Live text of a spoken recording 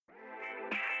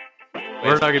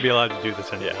we're not gonna be allowed to do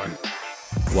this anymore.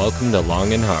 Welcome to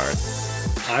Long and Hard.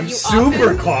 I'm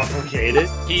super complicated.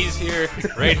 He's here,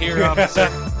 right here, officer.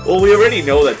 Well, we already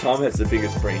know that Tom has the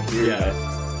biggest brain here. Yeah.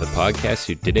 The podcast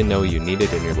you didn't know you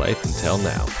needed in your life until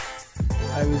now.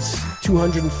 I was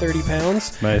 230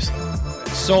 pounds. Nice.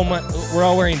 So much. We're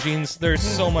all wearing jeans. There's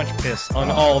so much piss on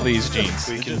all these jeans.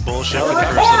 We can bullshit for the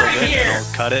first little bit and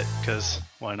I'll cut it, because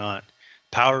why not?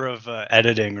 Power of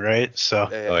editing, right? So.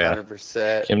 Oh, yeah.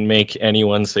 100%. Can make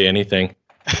anyone say anything.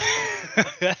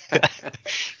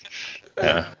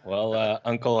 Yeah. Well,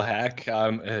 Uncle Hack,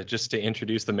 just to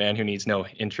introduce the man who needs no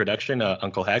introduction,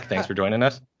 Uncle Hack, thanks for joining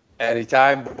us.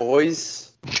 Anytime,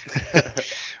 boys.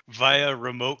 Via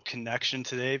remote connection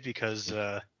today, because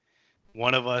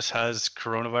one of us has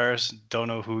coronavirus. Don't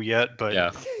know who yet, but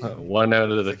Yeah, one out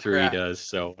of the three Crap. does,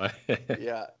 so.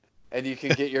 Yeah. And you can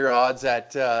get your odds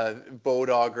at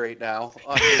Bodog right now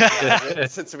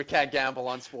since we can't gamble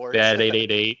on sports.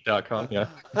 Bad888.com, yeah.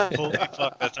 holy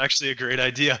fuck, that's actually a great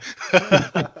idea.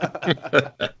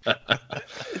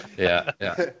 Yeah.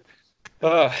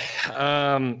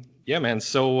 Yeah, man.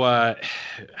 So, I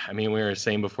mean, we were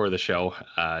saying before the show,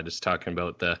 just talking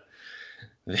about the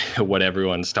what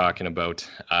everyone's talking about.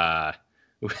 I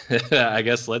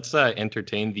guess let's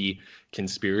entertain the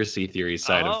conspiracy theory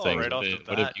side of things. Right off the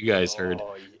What have bat. you guys heard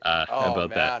about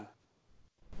that?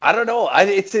 I don't know.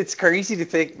 It's crazy to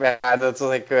think, man. That's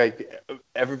like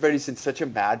everybody's in such a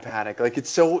mad panic. Like, it's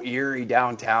so eerie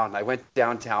downtown. I went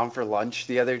downtown for lunch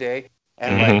the other day,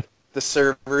 and like the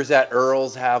servers at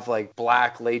Earl's have like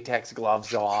black latex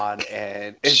gloves on,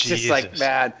 and it's just like,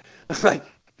 man, like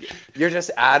you're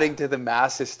just adding to the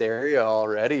mass hysteria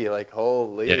already. Like,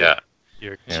 holy, Yeah.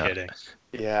 You're Yeah. kidding.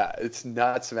 yeah, it's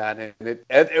nuts, man. And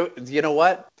it you know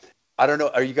what? I don't know.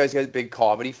 Are you guys big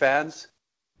comedy fans?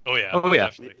 Oh yeah. Oh, yeah.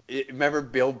 Definitely. Remember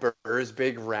Bill Burr's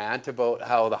big rant about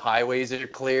how the highways are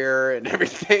clear and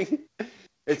everything?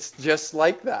 It's just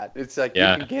like that. It's like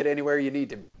Yeah. you can get anywhere you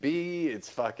need to be. It's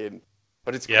fucking,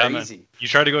 but it's Yeah, crazy. man. You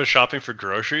try to go shopping for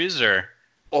groceries, or?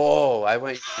 Oh, I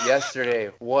went yesterday.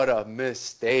 What a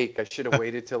mistake. I should have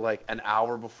waited till like an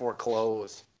hour before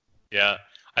close. Yeah.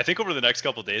 I think over the next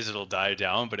couple of days it'll die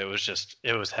down, but it was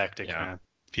hectic, Yeah. man.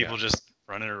 People just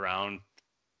running around,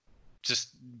 just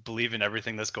believing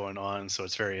everything that's going on. So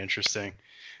it's very interesting.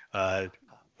 What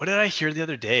did I hear the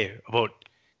other day about?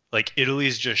 Like,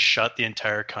 Italy's just shut the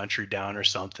entire country down or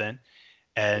something,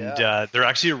 and they're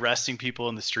actually arresting people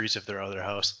in the streets if they're out of their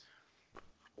house.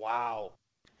 Wow.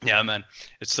 Yeah, man.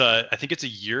 It's I think it's a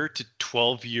year to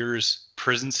 12 years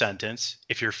prison sentence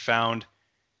if you're found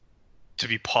to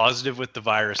be positive with the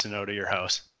virus and out of your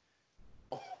house.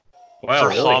 Wow, For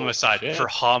really? homicide. Shit. For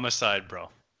homicide, bro.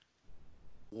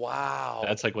 Wow.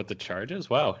 That's like what the charge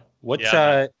is? Wow. What's,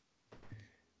 Yeah,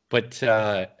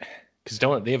 because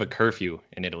don't they have a curfew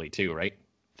in Italy too, right? I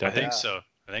Don't they? think so.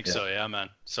 Yeah. So, yeah, man.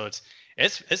 So it's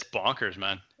bonkers,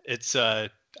 man. It's I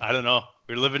don't know.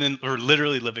 We're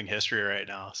literally living history right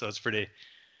now. So it's pretty.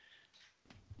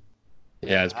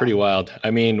 Yeah, it's pretty wild.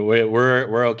 I mean,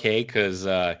 we're okay because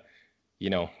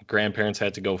grandparents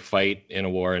had to go fight in a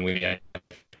war, and we had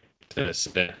to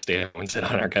stay home and sit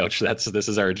on our couch. This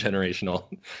is our generational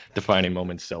defining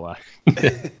moment. So,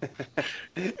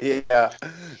 Yeah.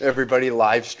 Everybody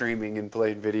live streaming and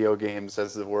playing video games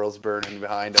as the world's burning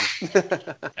behind them.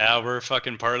 Yeah, we're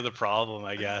fucking part of the problem,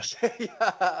 I guess.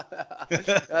 Yeah.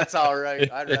 That's all right.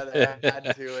 I'd rather add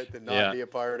to it than not be a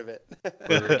part of it.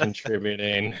 we're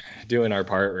contributing, doing our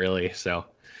part, really. So,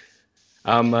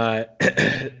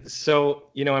 so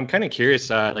I'm kind of curious,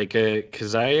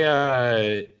 because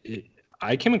I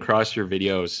came across your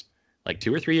videos like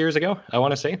 2 or 3 years ago. I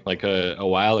want to say like a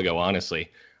while ago,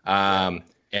 honestly. And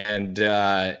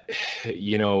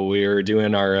we were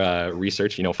doing our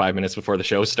research, 5 minutes before the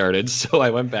show started. So I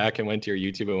went back and went to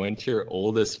your YouTube and went to your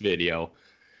oldest video.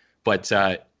 But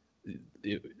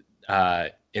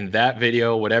in that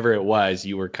video, whatever it was,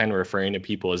 you were kind of referring to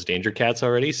people as danger cats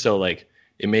already. So like,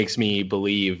 it makes me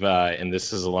believe, and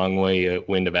this is a long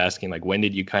wind of asking, like, when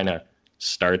did you kind of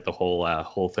start the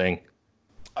whole thing?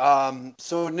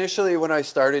 So initially when I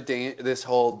started this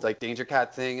whole like Danger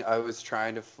Cat thing, I was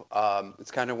trying to, it's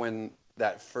kind of when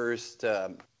that first,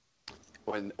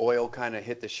 when oil kind of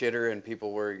hit the shitter and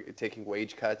people were taking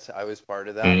wage cuts, I was part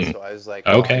of that. So I was like,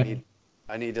 okay.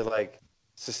 I need to like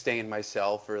sustain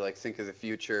myself or like think of the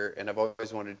future. And I've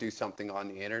always wanted to do something on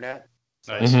the internet.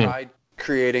 So Nice. I tried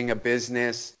creating a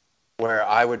business where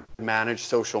I would manage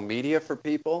social media for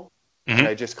people. And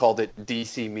I just called it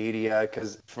DC Media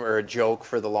because for a joke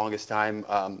for the longest time,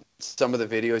 some of the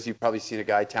videos you've probably seen a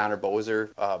guy, Tanner Bozer,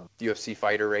 UFC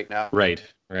fighter right now. Right.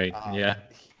 Right. Yeah.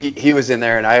 He was in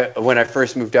there, and when I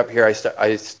first moved up here,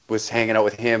 I was hanging out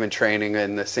with him and training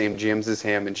in the same gyms as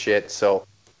him and shit. So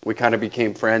we kind of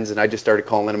became friends, and I just started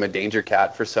calling him a danger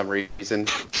cat for some reason,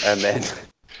 and then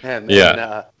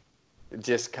Yeah.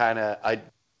 just kind of I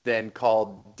then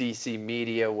called DC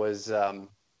Media was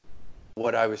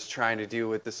what I was trying to do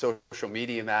with the social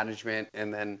media management,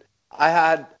 and then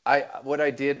what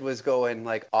I did was go and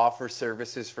like offer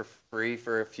services for free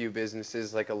for a few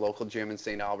businesses, like a local gym in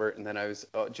St. Albert, and then I was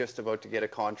just about to get a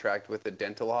contract with a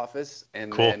dental office,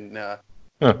 and Cool. then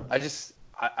Huh.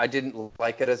 I didn't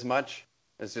like it as much.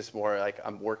 It's just more like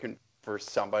I'm working for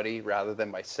somebody rather than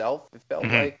myself. It felt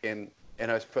like, and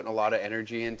I was putting a lot of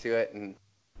energy into it, and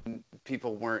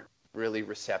people weren't really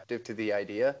receptive to the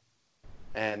idea.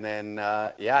 And then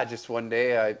just one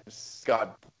day I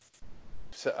got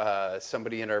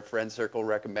somebody in our friend circle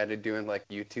recommended doing like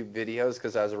YouTube videos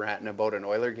because I was ranting about an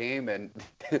Oiler game, and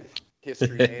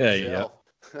history made itself.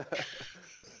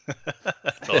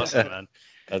 That's awesome, man.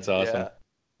 That's awesome. Yeah.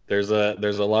 There's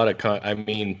a lot of I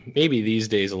mean, maybe these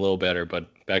days a little better, but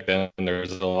back then there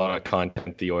was a lot of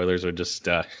content the Oilers would just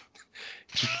to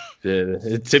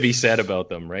be said about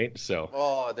them, right? So.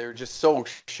 Oh, they're just so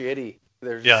shitty.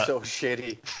 They're just so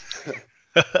shitty.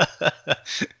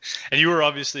 And you were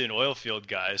obviously an oil field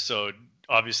guy, so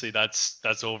obviously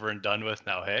that's over and done with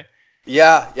now, hey?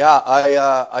 Yeah.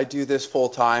 I do this full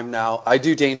time now. I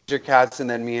do Danger Cats, and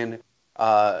then me and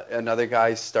another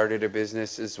guy started a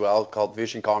business as well called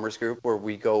Vision Commerce Group, where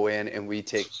we go in and we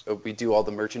do all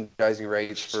the merchandising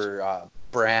rights for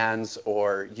brands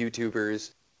or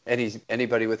YouTubers.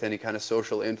 Anybody with any kind of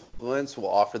social influence,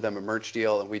 we'll offer them a merch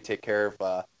deal, and we take care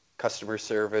of customer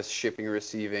service, shipping,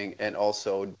 receiving, and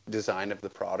also design of the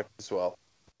product as well.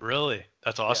 Really?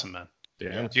 That's awesome, man.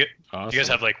 Yeah. Do you guys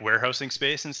have like warehousing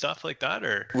space and stuff like that,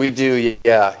 or? We do,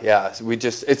 yeah. So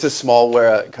it's a small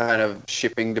kind of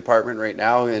shipping department right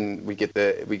now, and we get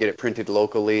it printed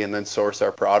locally and then source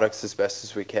our products as best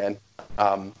as we can.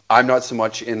 I'm not so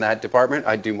much in that department.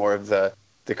 I do more of the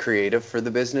creative for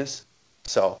the business.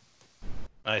 So.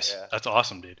 Nice. Yeah. That's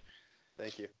awesome, dude.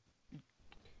 Thank you.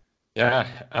 Yeah.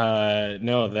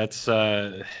 No, that's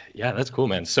cool,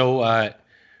 man. So,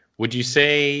 would you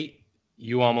say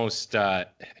you almost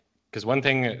because one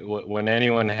thing when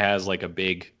anyone has like a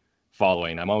big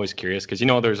following, I'm always curious because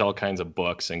there's all kinds of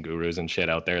books and gurus and shit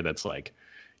out there that's like,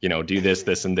 do this,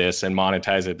 this, and this, and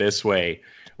monetize it this way.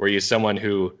 Were you someone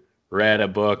who read a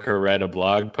book or read a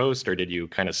blog post, or did you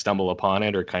kind of stumble upon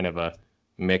it, or kind of a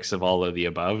mix of all of the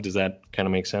above? Does that kind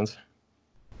of make sense?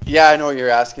 Yeah, I know what you're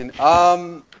asking.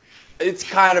 It's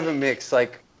kind of a mix.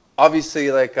 Like,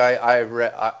 obviously, like I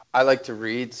like to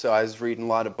read, so I was reading a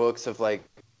lot of books of like,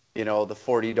 the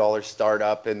 $40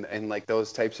 startup and like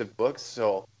those types of books.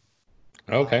 So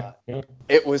okay, yeah.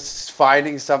 It was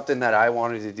finding something that I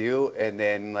wanted to do, and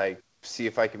then like see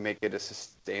if I can make it a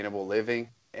sustainable living,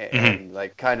 and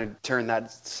like kind of turn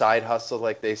that side hustle,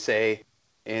 like they say,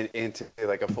 into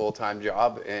like a full-time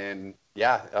job. And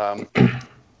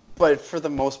but for the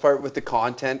most part, with the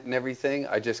content and everything,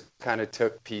 I just kind of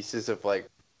took pieces of like,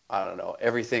 I don't know,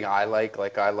 everything I like.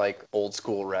 Like I like old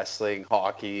school wrestling,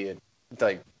 hockey, and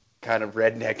like kind of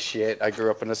redneck shit. I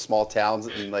grew up in a small town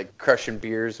and like crushing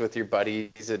beers with your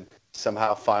buddies, and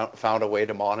somehow found a way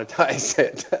to monetize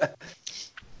it.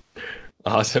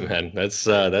 Awesome, man. That's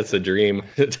a dream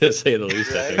to say the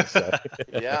least. I think so.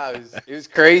 Yeah, it was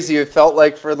crazy. It felt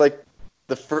like for like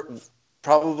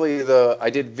I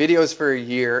did videos for a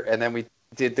year, and then we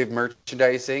did the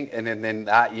merchandising, and then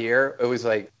that year it was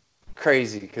like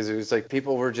crazy because it was like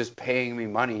people were just paying me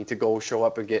money to go show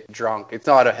up and get drunk. It's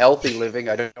not a healthy living.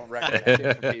 I don't recommend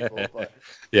it for people, but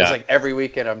it's like every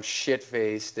weekend I'm shit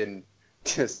faced and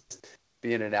just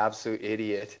being an absolute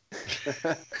idiot.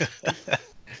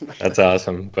 That's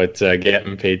awesome, but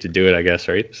getting paid to do it, I guess,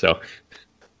 right? So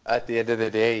at the end of the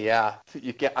day, yeah,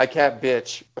 I can't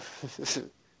bitch.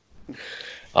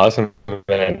 Awesome,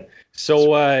 man.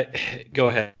 So go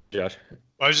ahead, Josh.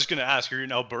 I was just gonna ask, are you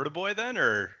an Alberta boy then,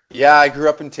 or? Yeah, I grew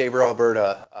up in Tabor,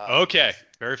 Alberta. Okay,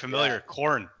 very familiar. Yeah.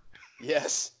 Corn.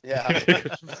 Yes,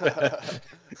 yeah.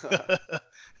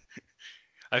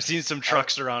 I've seen some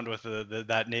trucks around with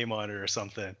that name on it or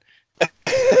something.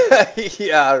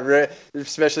 Yeah,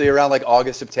 especially around like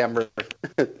August, September.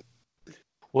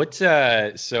 What's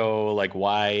so like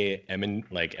why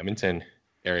Edmonton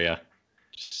area?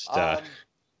 Just, like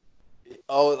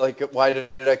why did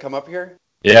I come up here?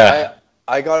 yeah.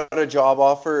 I got a job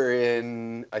offer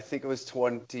in, I think it was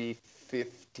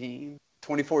 2014,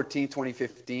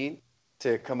 2015,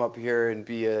 to come up here and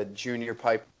be a junior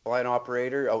pipeline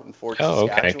operator out in Fort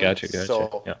Saskatchewan. Okay, gotcha.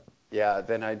 So, Yeah.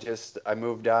 then I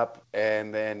moved up,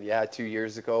 and then 2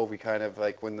 years ago we kind of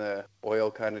like when the oil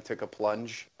kind of took a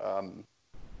plunge.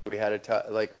 We had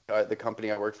the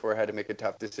company I worked for had to make a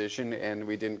tough decision, and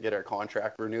we didn't get our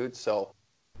contract renewed. So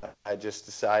I just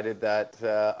decided that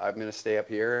I'm gonna stay up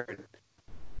here and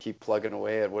keep plugging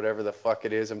away at whatever the fuck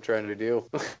it is I'm trying to do.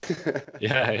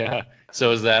 Yeah.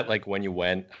 So is that like when you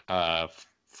went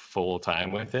full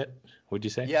time with it? Would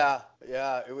you say? Yeah.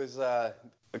 It was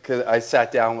because I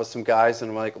sat down with some guys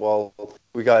and I'm like, well,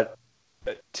 we got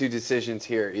two decisions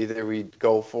here. Either we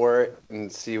go for it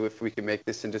and see if we can make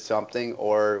this into something,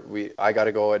 or I got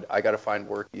to find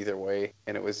work either way.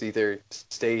 And it was either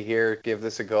stay here, give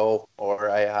this a go, or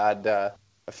I had a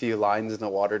few lines in the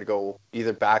water to go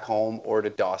either back home or to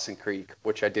Dawson Creek,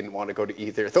 which I didn't want to go to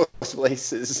either of those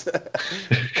places.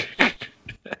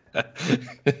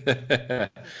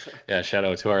 Yeah, shout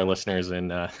out to our listeners in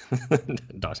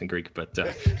Dawson Creek, but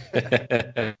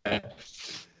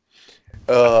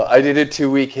I did a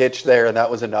 2-week hitch there, and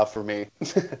that was enough for me.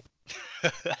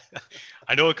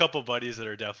 I know a couple buddies that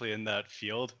are definitely in that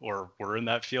field or were in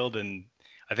that field, and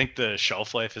I think the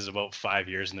shelf life is about 5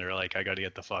 years, and they're like, I got to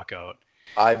get the fuck out.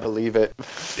 I believe it.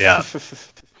 Yeah.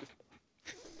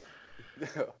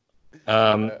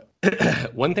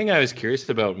 One thing I was curious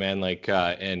about, man, like,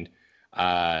 and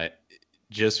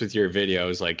just with your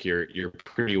videos, like you're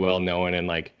pretty well known, and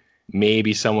like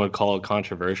maybe some would call it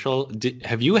controversial.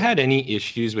 Have you had any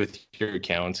issues with your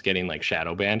accounts getting like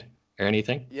shadow banned or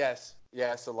anything? Yes,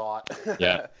 a lot.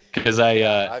 Yeah, because I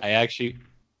actually.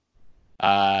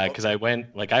 Because I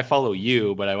went, like, I follow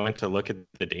you, but I went to look at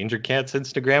the Danger Cats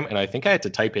Instagram, and I think I had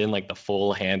to type in like the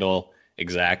full handle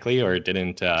exactly, or it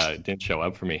didn't show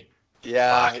up for me.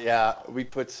 Yeah, we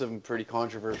put some pretty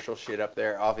controversial shit up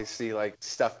there. Obviously, like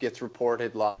stuff gets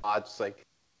reported lots. Like,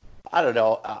 I don't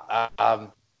know.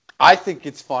 I think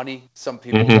it's funny. Some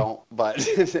people don't, but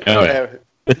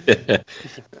the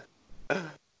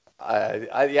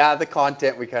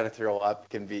content we kind of throw up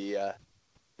can be.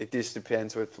 It just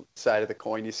depends what side of the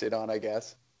coin you sit on, I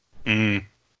guess. For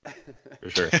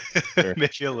sure.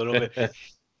 Maybe a little bit.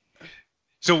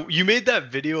 So you made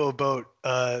that video about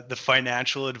the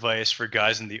financial advice for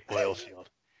guys in the oil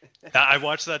field. I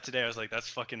watched that today. I was like, that's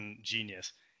fucking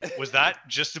genius. Was that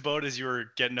just about as you were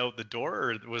getting out the door,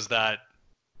 or was that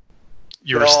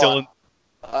you were still in?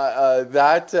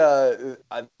 That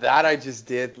I just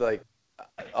did like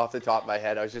off the top of my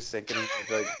head. I was just thinking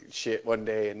like shit one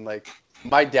day, and like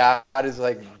my dad is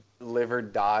like live or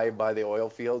die by the oil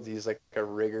fields. He's like a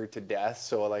rigger to death.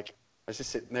 So like I was just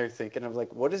sitting there thinking, I'm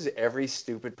like, what is every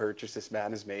stupid purchase this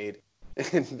man has made?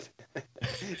 And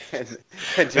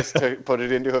just to put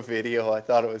it into a video. I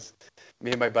thought it was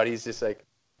me and my buddies just like,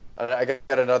 I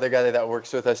got another guy that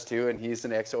works with us too, and he's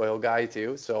an ex-oil guy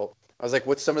too. So I was like,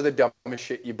 what's some of the dumbest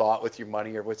shit you bought with your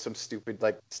money, or what's some stupid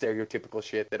like stereotypical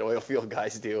shit that oil field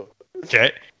guys do?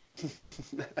 Okay.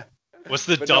 What's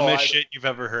the dumbest shit you've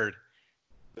ever heard?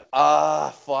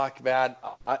 Fuck, man.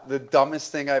 The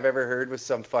dumbest thing I've ever heard was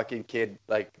some fucking kid,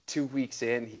 like 2 weeks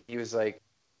in, he was like,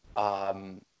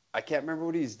 I can't remember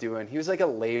what he's doing. He was like a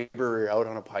laborer out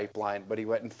on a pipeline, but he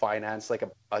went and financed like a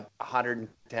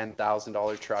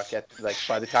 $110,000 truck at like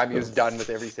by the time he was done with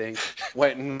everything,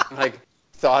 went and like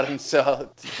got himself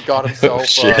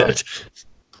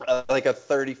like a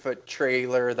 30-foot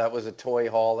trailer that was a toy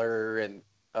hauler, and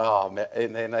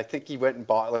and then I think he went and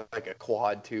bought like a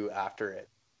quad too after it.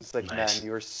 It's like, nice. Man,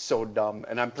 you were so dumb.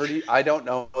 And I don't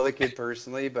know the kid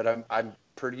personally, but I'm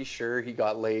pretty sure he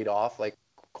got laid off like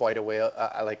quite a way,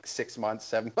 like 6 months,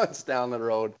 7 months down the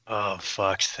road. Oh,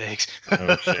 fuck's sakes.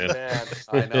 Oh, shit. Man,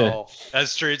 I know.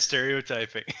 That's straight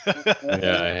stereotyping.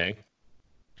 Yeah,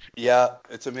 yeah,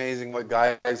 it's amazing what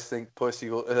guys think pussy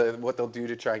will, what they'll do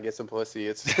to try and get some pussy.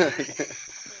 It's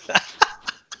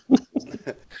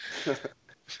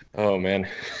oh, man.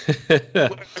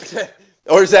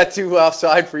 Or is that too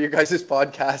offside for you guys'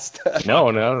 podcast? No.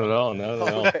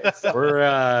 Okay, so. We're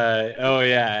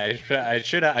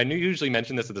I knew usually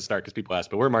mention this at the start because people ask,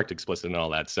 but we're marked explicit and all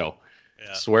that. So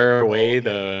swear away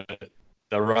the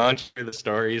raunchier the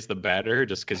stories, the better,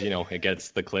 just because it gets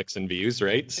the clicks and views,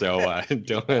 right? So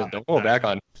don't hold back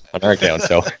on our account.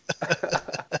 So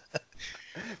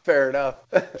fair enough.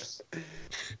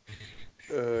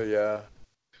 Yeah.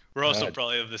 We're also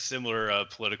probably of the similar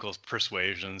political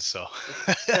persuasions, so.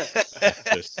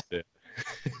 Just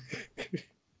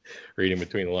reading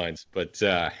between the lines, but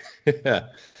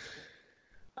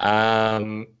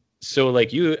so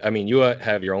like you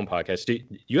have your own podcast.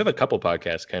 You have a couple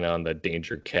podcasts kind of on the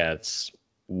Danger Cats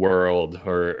world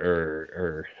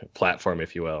or platform,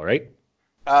 if you will, right?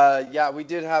 Yeah, we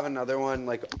did have another one.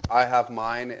 Like I have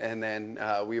mine, and then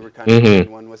we were kind of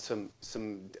doing one with some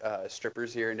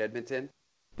strippers here in Edmonton,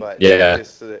 but Yeah.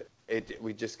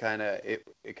 we just kind of it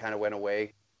kind of went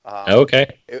away.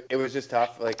 Okay. It was just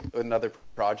tough, like another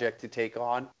project to take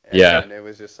on, Yeah. and it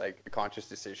was just like a conscious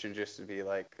decision just to be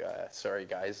like, sorry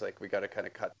guys, like we got to kind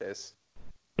of cut this.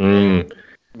 Mm.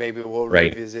 Maybe we'll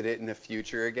Right. revisit it in the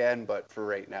future again, but for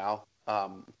right now,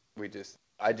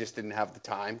 I just didn't have the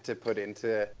time to put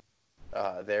into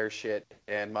their shit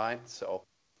and mine. So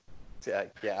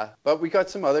yeah, but we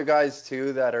got some other guys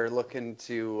too that are looking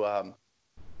to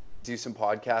do some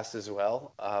podcasts as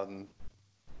well.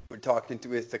 We're talking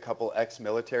with a couple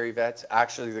ex-military vets.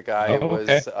 Actually, the guy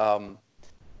was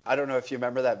I don't know if you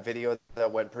remember that video that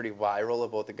went pretty viral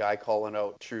about the guy calling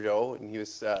out Trudeau, and he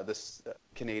was this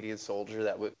Canadian soldier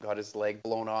that got his leg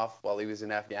blown off while he was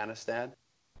in Afghanistan.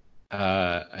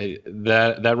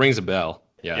 That rings a bell.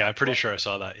 Yeah. Yeah, I'm pretty sure I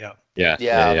saw that. Yeah.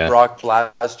 Yeah. Brock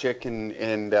Blazchik,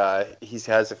 and he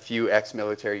has a few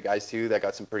ex-military guys too that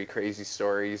got some pretty crazy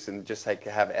stories, and just like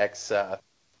have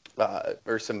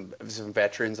or some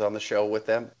veterans on the show with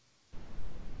them.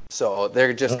 So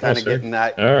they're just kind of getting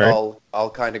that all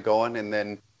kind of going, and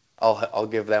then I'll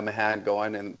give them a hand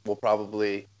going, and we'll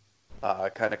probably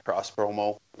kind of cross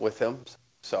promo with them.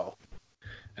 So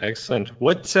Excellent.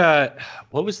 What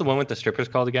was the one with the strippers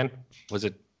called again? Was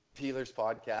it Peeler's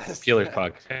podcast? Peeler's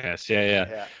podcast.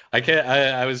 Yeah.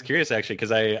 I was curious actually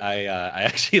because I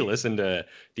actually listened to a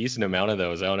decent amount of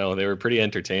those. I don't know, they were pretty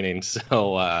entertaining.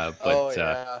 So, I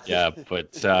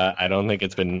don't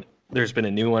think there's been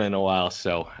a new one in a while.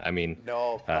 So I mean,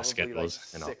 no, probably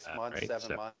schedules like and all 6 that, months, right?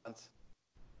 7 months.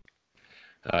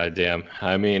 Damn.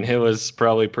 I mean, it was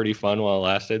probably pretty fun while it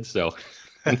lasted. So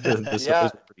the shows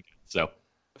were pretty good. So.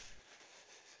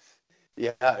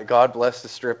 Yeah, God bless the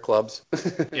strip clubs.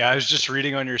 Yeah, I was just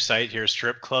reading on your site here,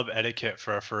 strip club etiquette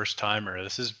for a first timer.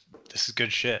 This is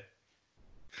good shit.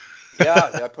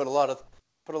 Yeah, I put a lot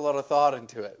of thought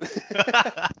into it.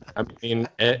 I mean,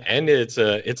 and it's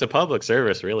a public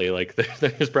service, really. Like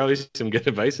there's probably some good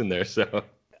advice in there. So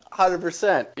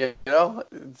 100%. You know,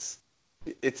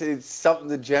 it's something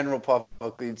the general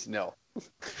public needs to know.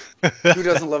 Who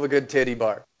doesn't love a good titty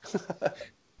bar?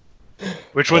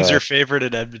 Which one's your favorite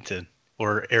in Edmonton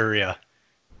or area?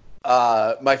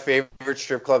 My favorite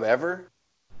strip club ever?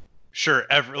 Sure,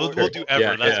 ever. We'll do ever.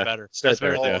 Yeah, That's yeah. better. Start That's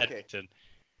better there, than yeah.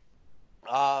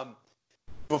 Edmonton.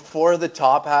 Before the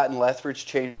Top Hat and Lethbridge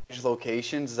changed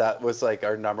locations, that was like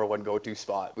our number one go-to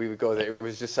spot. We would go there. It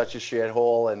was just such a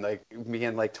shithole, and like me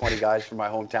and like 20 guys from my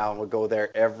hometown would go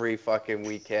there every fucking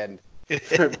weekend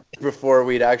before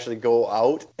we'd actually go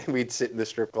out, and we'd sit in the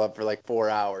strip club for like 4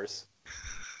 hours.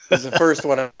 This is the first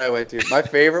one I went to. My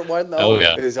favorite one though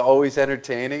is always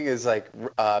entertaining. Is like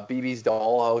BB's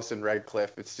Dollhouse in Red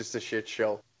Cliff. It's just a shit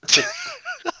show.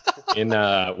 in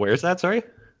where's that? Sorry.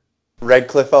 Red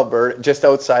Cliff, Alberta, just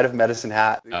outside of Medicine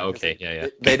Hat. Oh, okay, yeah.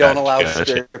 They don't allow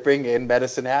stripping in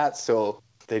Medicine Hat, so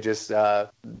they just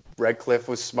Red Cliff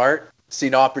was smart,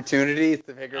 seen opportunity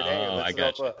to figure, hey,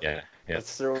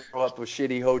 let's throw up a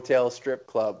shitty hotel strip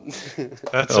club.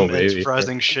 That's some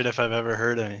surprising shit if I've ever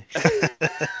heard any.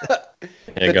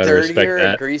 The dirtier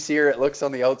and greasier it looks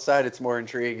on the outside, it's more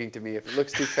intriguing to me. If it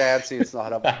looks too fancy, it's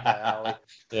not up my alley.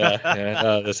 Yeah.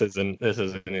 No, this isn't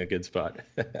a good spot.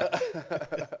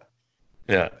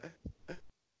 Yeah.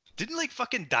 Didn't like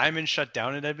fucking Diamond shut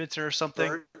down in Edmonton or something?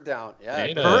 Burnt down,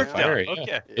 yeah. Burnt down. Fire, Okay.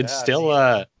 Yeah. It's still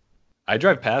I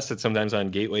drive past it sometimes on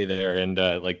Gateway there, and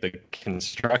like the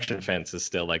construction fence is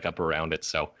still like up around it,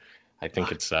 so I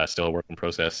think it's still a work in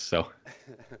process. So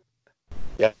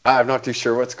yeah, I'm not too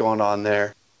sure what's going on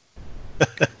there.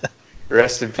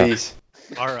 Rest in peace.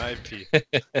 R.I.P.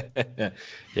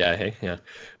 Yeah. Hey. Yeah.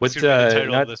 What's the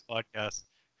title of this podcast?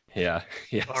 Yeah.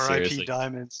 R.I.P. Seriously.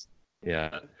 Diamonds.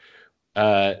 Yeah.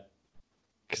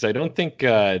 Because I don't think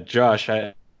Josh.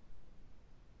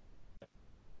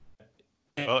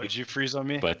 Oh, did you freeze on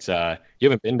me? But you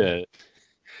haven't been to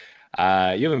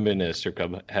a strip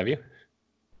club, have you?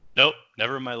 Nope,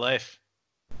 never in my life.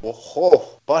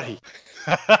 Oh, buddy.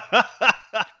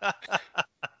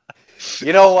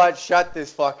 You know what? Shut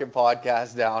this fucking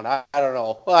podcast down. I don't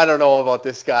know. I don't know about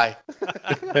this guy.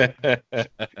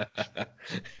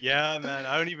 Yeah, man.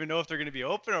 I don't even know if they're going to be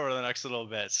open over the next little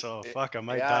bit. So, fuck, I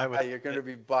might die with you're going to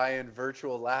be buying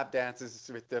virtual lap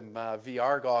dances with them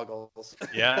VR goggles.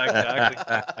 Yeah,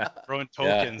 exactly. Throwing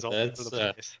tokens all over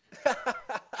the place.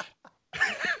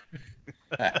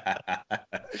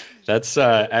 That's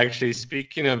actually,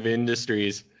 speaking of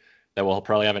industries that will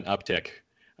probably have an uptick.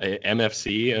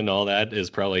 MFC and all that is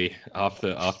probably off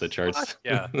the charts.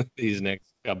 Yeah. These next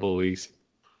couple of weeks.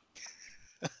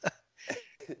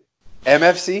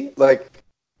 MFC? Like,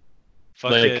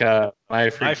 Fucking my my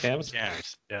free cams.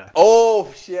 cams. Yeah.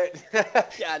 oh shit.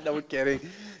 Yeah, no kidding.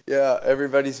 Yeah,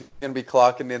 everybody's gonna be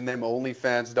clocking in them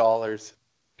OnlyFans dollars.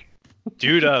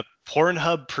 Dude,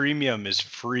 Pornhub Premium is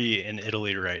free in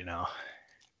Italy right now.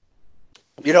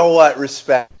 You know what?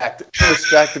 Respect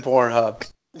to Pornhub.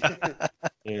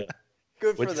 Yeah.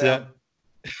 Good for What's them.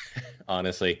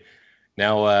 Honestly,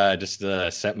 now just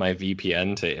set my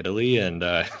VPN to Italy and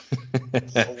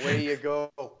Away you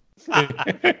go.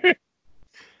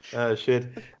 oh shit.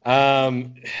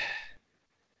 Damn.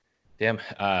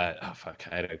 Oh fuck.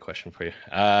 I had a question for you.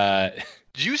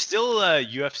 Do you still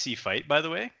UFC fight, by the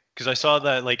way? Because I saw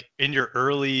that like in your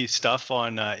early stuff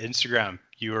on Instagram,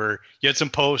 you had some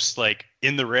posts like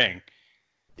in the ring.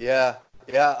 Yeah,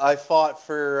 I fought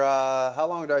for how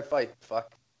long did I fight?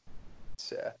 Fuck.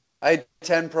 I had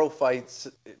 10 pro fights,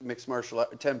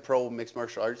 10 pro mixed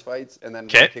martial arts fights, and then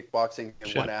Okay. one kickboxing and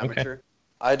Shit, one amateur.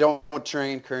 I don't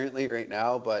train currently right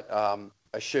now, but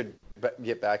I should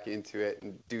get back into it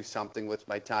and do something with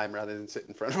my time rather than sit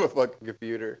in front of a fucking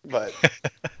computer. But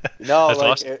no, That's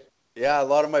like awesome. yeah, a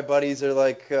lot of my buddies are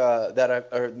like or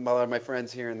a lot of my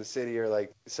friends here in the city are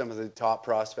like some of the top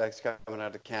prospects coming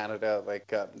out of Canada.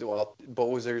 Like, well,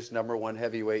 Bozer's #1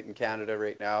 heavyweight in Canada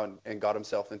right now, and got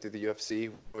himself into the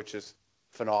UFC, which is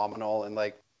phenomenal. And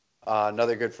like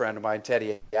another good friend of mine,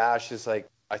 Teddy Ash, is like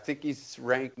I think he's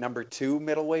ranked #2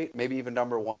 middleweight, maybe even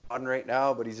 #1 right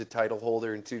now. But he's a title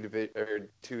holder in two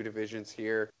divisions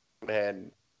here, and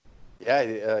yeah,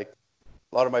 like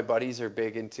a lot of my buddies are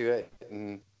big into it,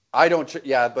 and I don't.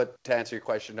 Yeah, but to answer your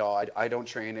question, no, I don't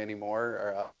train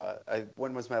anymore.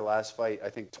 When was my last fight? I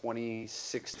think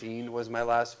 2016 was my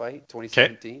last fight.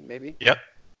 2017, maybe. Yep.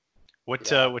 What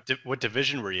Yeah. what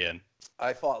division were you in?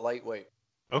 I fought lightweight.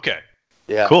 Okay.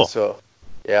 Yeah. Cool. So,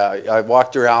 yeah, I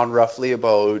walked around roughly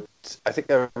about. I think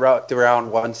I walked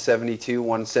around 172,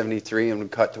 173,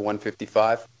 and cut to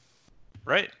 155.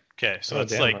 Right. Okay. So oh,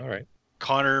 it's damn, like all right.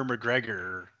 Conor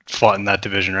McGregor fought in that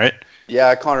division, right?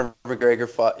 Yeah, Conor McGregor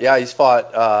fought. Yeah, he's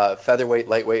fought featherweight,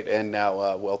 lightweight, and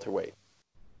now welterweight.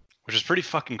 Which is pretty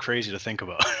fucking crazy to think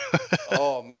about.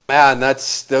 Oh man,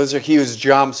 those are huge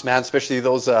jumps, man. Especially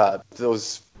those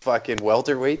fucking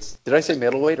welterweights. Did I say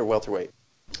middleweight or welterweight?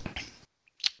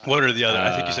 What are the other?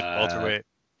 I think you said welterweight.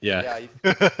 Yeah.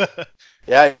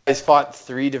 Yeah, he's fought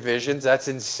 3 divisions. That's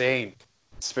insane.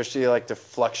 Especially like to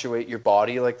fluctuate your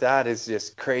body like that is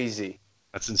just crazy.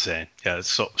 That's insane. Yeah, it's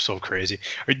so crazy.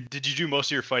 Did you do most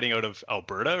of your fighting out of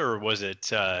Alberta, or was it?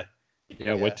 Yeah.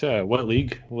 What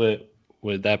league would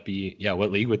that be? Yeah.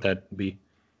 What league would that be?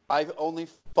 I've only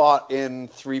fought in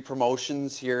 3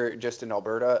 promotions here, just in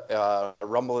Alberta.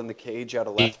 Rumble in the Cage out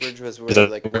of Lethbridge was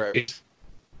where.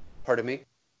 Pardon me.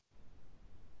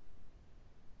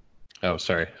 Oh,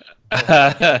 sorry.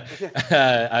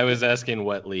 I was asking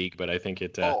what league, but I think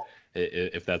if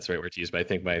that's the right word to use, but I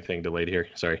think my thing delayed here.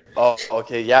 Sorry. Oh,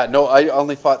 okay. Yeah, no, I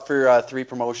only fought for 3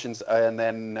 promotions, and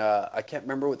then I can't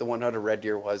remember what the one out of Red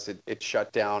Deer was. It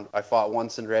shut down. I fought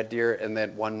once in Red Deer, and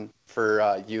then one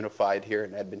for Unified here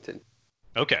in Edmonton.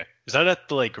 Okay, is that at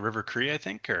the like River Cree, I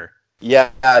think, or?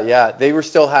 Yeah. They were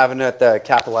still having it at the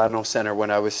Capilano Center when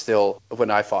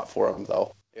I fought for them,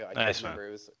 though. Yeah, I Nice, can't remember.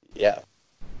 It was, yeah.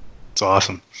 It's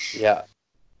awesome. Yeah,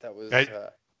 that was.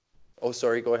 Oh,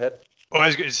 sorry. Go ahead. Oh, I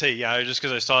was going to say, yeah, just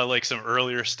because I saw like some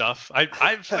earlier stuff.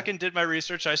 I fucking did my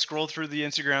research. I scrolled through the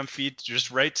Instagram feed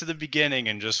just right to the beginning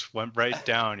and just went right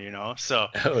down, So.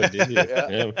 Oh, did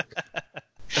you?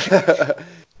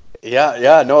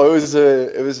 Yeah. No,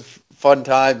 it was fun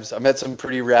times. I met some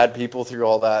pretty rad people through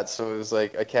all that, so it was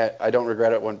like I don't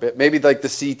regret it one bit. Maybe like the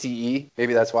CTE,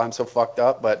 maybe that's why I'm so fucked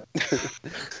up, but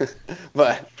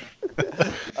but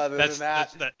other than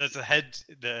that, that's the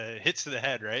hits to the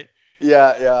head, right?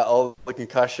 Yeah, all the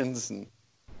concussions, and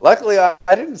luckily I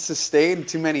didn't sustain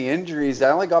too many injuries. I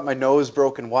only got my nose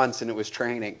broken once, and it was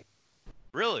training.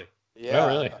 Really? Yeah. Oh,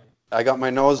 really? I got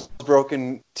my nose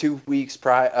broken 2 weeks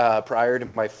prior to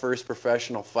my first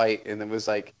professional fight, and it was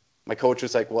like my coach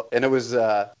was like, "Well," and it was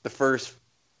the first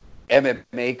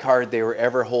MMA card they were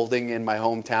ever holding in my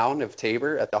hometown of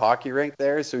Tabor at the hockey rink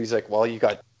there. So he's like, "Well, you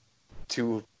got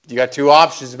two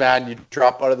options, man. You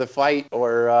drop out of the fight,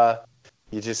 or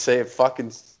you just say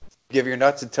fucking give your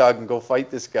nuts a tug and go fight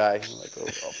this guy." I'm like, oh,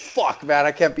 fuck, man,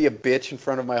 I can't be a bitch in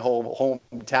front of my whole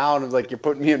hometown. I was like, you're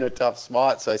putting me in a tough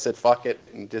spot. So I said, fuck it,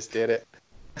 and just did it.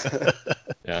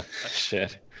 Yeah.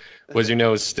 Shit. Was your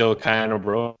nose still kind of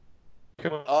broke?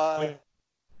 It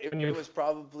was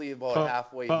probably about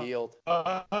halfway healed.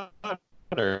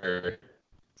 Or...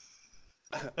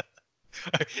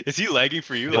 Is he lagging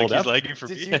for you? Build Like he's up? lagging for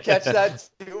Did me? you catch that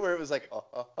too, where it was like,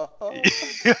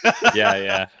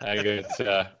 Yeah. I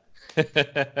got.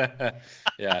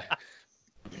 Yeah.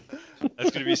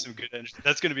 That's gonna be some good.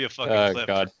 That's gonna be a fucking Oh clip.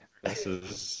 God,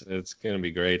 it's gonna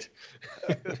be great.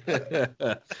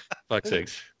 Fuck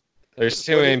sakes. There's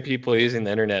too many people using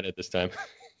the internet at this time.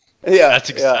 Yeah, That's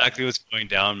exactly what's going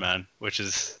down, man. Which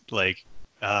is like,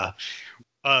 what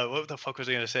the fuck was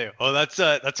I gonna say? Oh, that's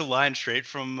a line straight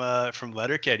from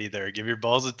Letterkenny there. Give your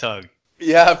balls a tug.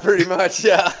 yeah, pretty much,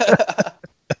 yeah.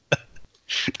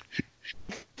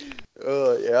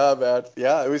 Oh yeah, man.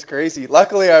 Yeah, it was crazy.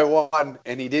 Luckily, I won,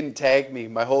 and he didn't tag me.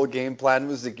 My whole game plan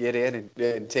was to get in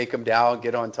and take him down,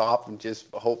 get on top, and just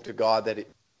hope to God that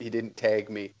he didn't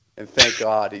tag me. And thank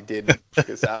God he didn't,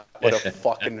 because that would have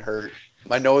fucking hurt.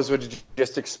 My nose would have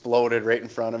just exploded right in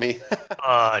front of me.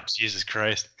 Oh, Jesus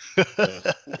Christ.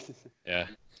 Yeah.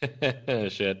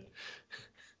 Shit.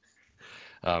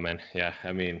 Oh man. Yeah.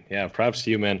 I mean, yeah. Props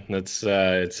to you, man. That's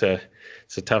it's a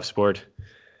tough sport.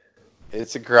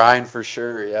 It's a grind for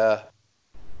sure. Yeah.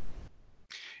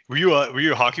 Were you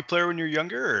a hockey player when you were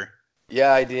younger? Or?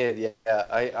 Yeah, I did. Yeah,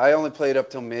 I only played up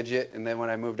till midget, and then when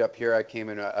I moved up here, I came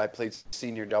in. I played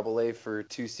senior AA for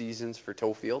 2 seasons for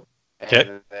Toefield. Okay.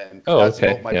 And then Oh, that's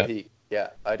okay, about my yeah. peak.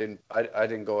 Yeah, I didn't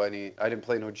go any. I didn't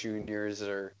play no juniors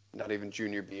or not even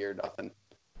junior B or nothing.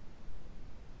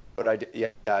 But I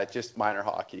did. Yeah, just minor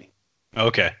hockey.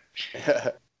 Okay.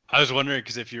 I was wondering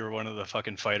because if you were one of the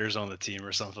fucking fighters on the team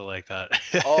or something like that.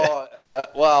 Oh,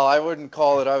 well, I wouldn't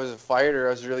call it. I was a fighter.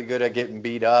 I was really good at getting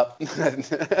beat up.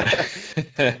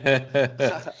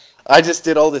 I just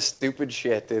did all this stupid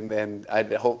shit, and then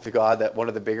I'd hope to God that one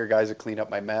of the bigger guys would clean up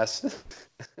my mess.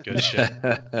 Good shit.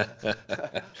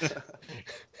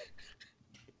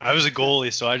 I was a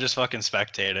goalie, so I just fucking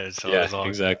spectated. So it Yeah. was all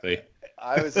Exactly.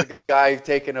 I was the guy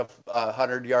taking a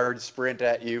 100-yard sprint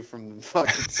at you from the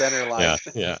fucking center line.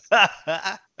 Yeah.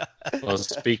 Well,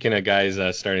 speaking of guys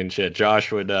starting shit,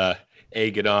 Josh would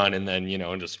egg it on and then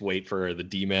just wait for the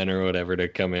D-man or whatever to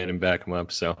come in and back him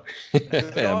up. So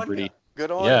Good on pretty. ya. Good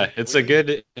on Yeah, ya. it's a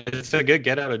good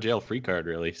get out of jail free card,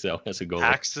 really. So that's a goal.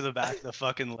 axe to the back of the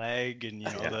fucking leg, and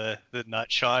the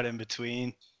nut shot in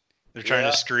between. They're trying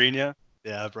Yeah. to screen you.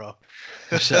 Yeah, bro.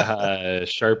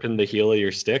 Sharpen the heel of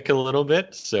your stick a little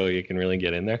bit so you can really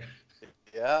get in there.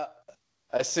 Yeah.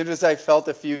 As soon as I felt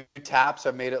a few taps,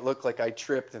 I made it look like I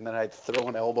tripped, and then I'd throw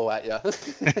an elbow at you.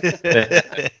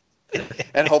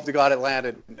 And hope to God it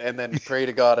landed, and then pray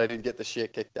to God I didn't get the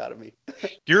shit kicked out of me.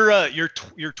 You're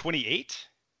 28?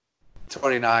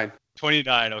 29.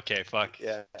 29. Okay, fuck.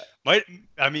 Yeah.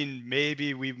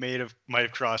 Maybe we might have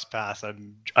crossed paths.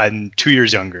 I'm 2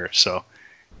 years younger, so.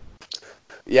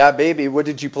 Yeah, baby. What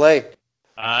did you play?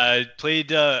 I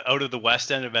played out of the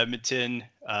west end of Edmonton,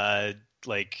 club.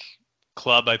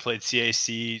 I played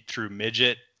CAC through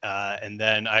midget, and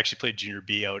then I actually played junior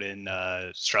B out in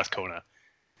Strathcona.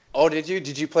 Oh, did you?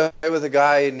 Did you play with a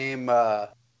guy named, or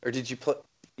did you play?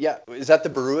 Yeah, is that the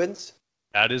Bruins?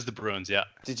 That is the Bruins, yeah.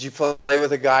 Did you play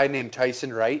with a guy named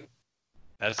Tyson Wright?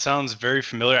 That sounds very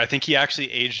familiar. I think he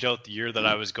actually aged out the year that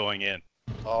I was going in.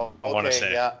 Oh, I wanna okay,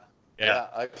 say. yeah. Yeah.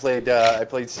 I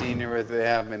played senior with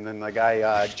him, and then the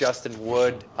guy Justin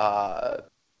Wood, the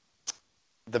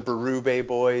Berube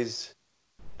boys.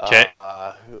 Okay.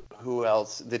 Who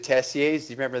else? The Tessiers.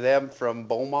 Do you remember them from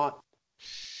Beaumont?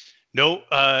 No.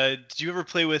 Did you ever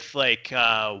play with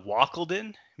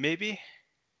Wackledon? Maybe.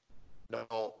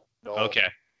 No. Okay.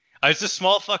 It's a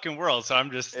small fucking world, so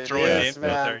I'm just It throwing is, names out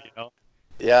man. there.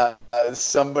 Yeah,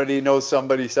 somebody knows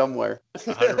somebody somewhere.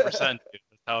 100%. That's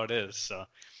how it is.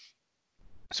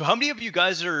 So how many of you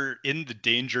guys are in the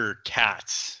Danger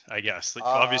Cats? I guess.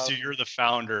 Obviously, you're the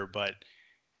founder, but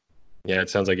Yeah, it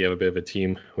sounds like you have a bit of a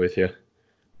team with you.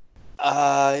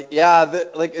 Yeah,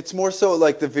 it's more so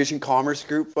like the Vision Commerce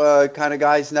Group kind of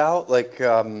guys now.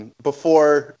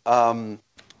 Before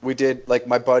we did,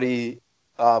 my buddy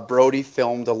Brody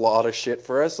filmed a lot of shit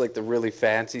for us, like the really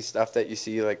fancy stuff that you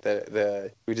see,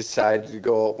 we decided to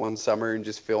go out one summer and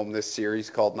just film this series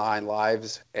called 9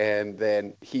 Lives, and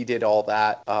then he did all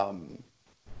that.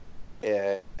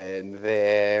 And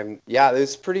then, yeah,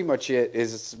 that's pretty much it.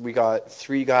 We got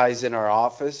 3 guys in our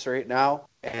office right now,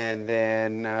 and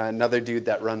then another dude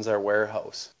that runs our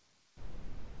warehouse.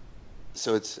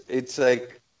 So it's a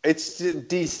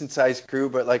decent sized crew,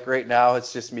 but right now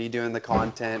it's just me doing the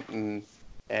content and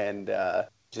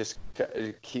just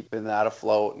keeping that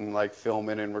afloat and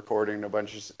filming and recording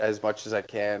as much as I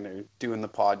can, or doing the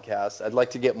podcast. I'd like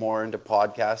to get more into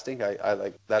podcasting.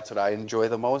 I that's what I enjoy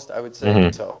the most, I would say.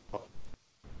 Mhm. So,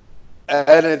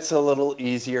 and it's a little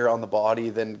easier on the body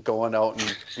than going out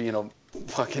and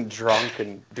fucking drunk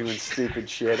and doing stupid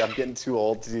shit. I'm getting too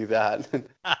old to do that.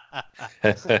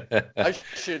 I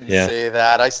shouldn't Yeah. say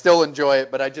that. I still enjoy it,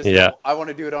 but I just Yeah. don't, I want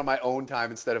to do it on my own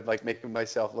time instead of like making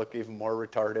myself look even more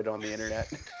retarded on the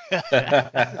internet.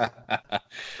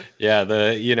 Yeah,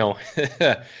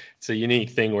 it's a unique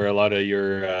thing where a lot of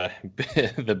your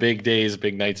the big days,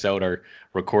 big nights out are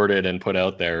recorded and put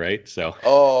out there, right? So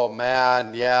Oh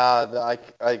man, yeah.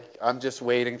 I'm just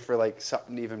waiting for like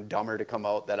something even dumber to come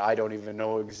out that I don't even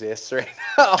know exists right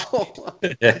now.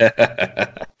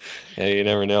 yeah, you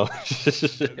never know.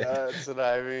 That's what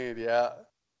I mean. Yeah.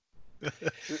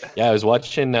 Yeah, I was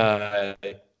watching. I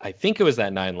think it was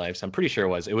that Nine Lives. I'm pretty sure it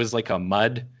was. It was like a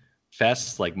mud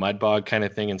fest, like mud bog kind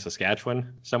of thing in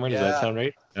Saskatchewan somewhere. Does that Yeah. sound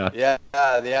right? Yeah,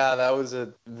 that was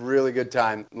a really good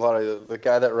time. A lot of the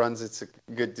guy that runs it's a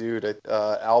good dude.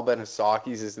 Al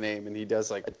Benasaki's his name, and he does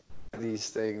like these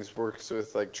things. Works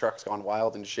with like Trucks Gone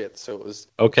Wild and shit. So it was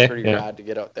Okay. pretty Yeah. rad to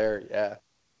get out there. Yeah.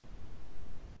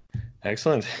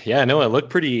 Excellent. Yeah. No, it looked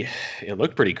pretty. It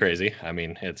looked pretty crazy. I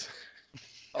mean,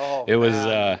 Oh, it was.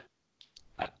 man.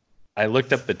 I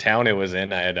looked up the town it was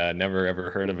in. I had never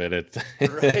ever heard of it. It's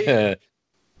Right?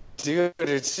 Dude,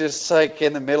 it's just like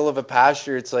in the middle of a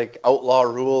pasture. It's like outlaw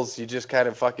rules. You just kind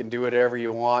of fucking do whatever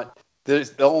you want. The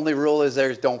only rule is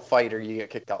don't fight or you get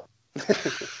kicked out.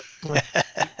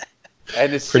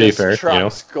 And it's Pretty just fair,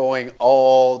 trucks going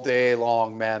all day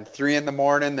long, man. 3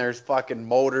 a.m, there's fucking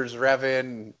motors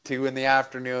revving. 2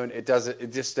 p.m,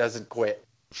 it just doesn't quit.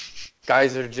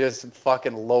 Guys are just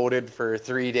fucking loaded for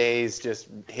 3 days, just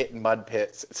hitting mud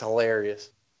pits. It's hilarious.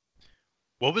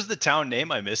 What was the town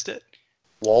name? I missed it.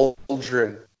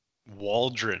 Waldron,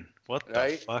 Waldron. What the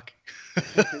Right? fuck?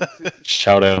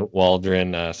 Shout out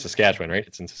Waldron, Saskatchewan, right?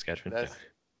 It's in Saskatchewan. That's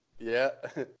yeah.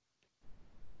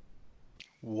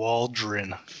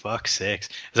 Waldron. Fuck's sakes.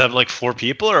 Is that like 4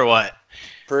 people or what?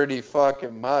 Pretty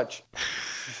fucking much.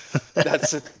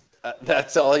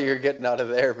 That's all you're getting out of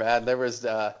there, man. There was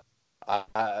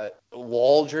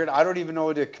Waldron. I don't even know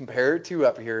what to compare it to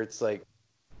up here. It's like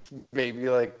maybe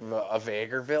like a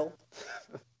Vegreville.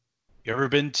 You ever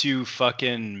been to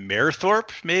fucking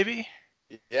Mayerthorpe, maybe?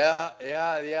 Yeah.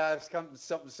 It's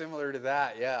something similar to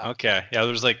that. Yeah. Okay. Yeah,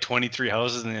 there's like 23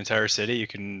 houses in the entire city. You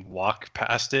can walk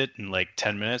past it in like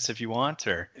 10 minutes if you want,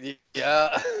 or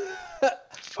Yeah.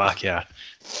 fuck yeah.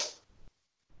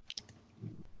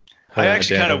 I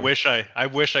actually damn. kind of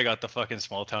wish I got the fucking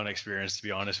small town experience, to be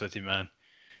honest with you, man.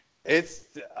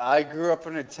 I grew up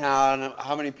in a town.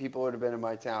 How many people would have been in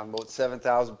my town? About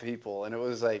 7,000 people, and it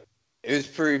was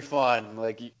pretty fun.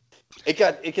 Like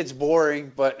it gets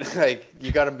boring, but like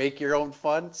you got to make your own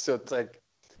fun. So it's like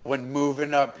when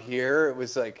moving up here, it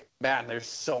was like, man, there's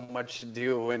so much to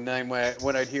do. And then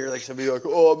when I'd hear like somebody like,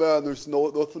 oh man, there's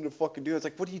nothing to fucking do. It's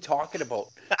like, what are you talking about?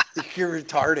 You're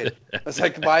retarded. It's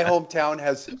like my hometown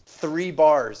has 3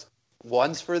 bars.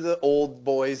 One's for the old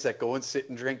boys that go and sit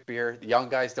and drink beer. The young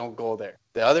guys don't go there.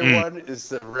 The other one is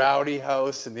the rowdy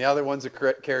house, and the other one's a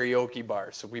karaoke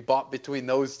bar. So we bought between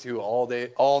those two all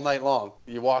day, all night long.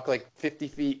 You walk like 50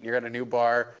 feet, and you're at a new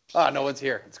bar. Oh, no one's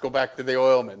here. Let's go back to the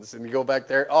Oilmans. And you go back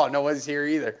there. Oh, no one's here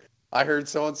either. I heard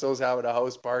so-and-so's having a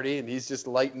house party, and he's just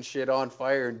lighting shit on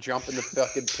fire and jumping the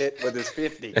fucking pit with his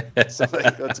 50. So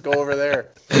like, let's go over there.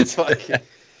 It's like,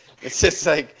 it's just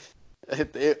like,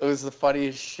 it was the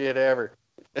funniest shit ever.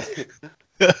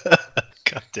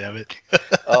 God damn it.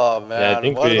 Oh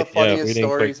man, one of the funniest didn't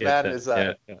quite stories, get man, that. is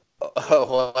that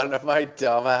one of my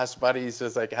dumbass buddies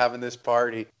was like having this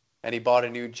party, and he bought a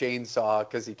new chainsaw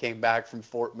because he came back from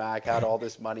Fort Mac, had all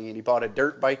this money, and he bought a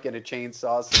dirt bike and a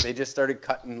chainsaw. So they just started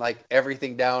cutting like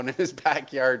everything down in his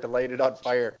backyard to light it on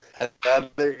fire. And the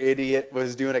other idiot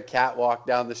was doing a catwalk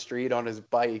down the street on his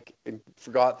bike and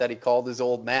forgot that he called his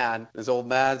old man. His old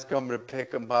man's coming to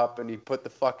pick him up, and he put the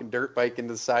fucking dirt bike in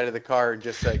the side of the car and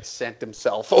just like sent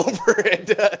himself over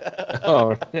it.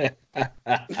 Oh.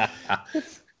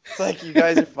 It's like, you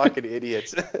guys are fucking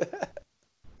idiots.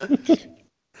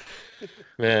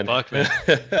 Man. Fuck, man.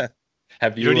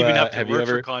 Have You don't even have to have you work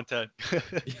ever for content.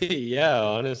 Yeah,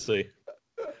 honestly.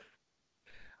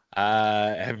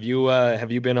 Have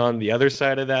you been on the other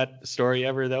side of that story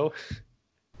ever though?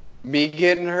 Me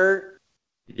getting hurt?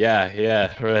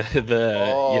 Yeah.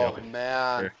 Oh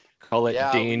man. Call it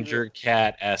Yeah, danger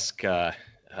cat-esque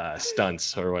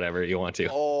stunts or whatever you want to.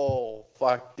 Oh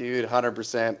fuck, dude,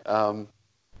 100%.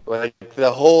 Like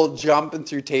the whole jumping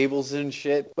through tables and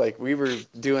shit. Like we were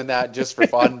doing that just for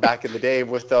fun back in the day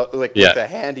with the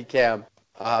handy cam.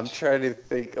 I'm trying to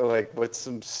think of like what's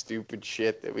some stupid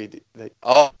shit that we did. Like,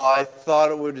 I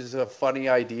thought it was a funny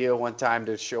idea one time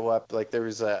to show up. Like there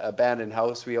was a abandoned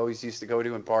house we always used to go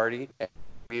to and party.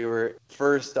 we were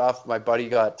first off. My buddy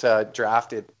got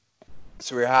drafted,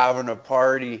 so we were having a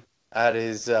party at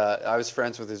his. I was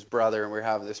friends with his brother, and we were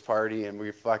having this party, and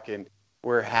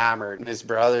we're hammered. And his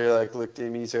brother like looked at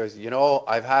me and says,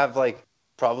 I've had like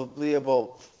probably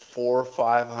about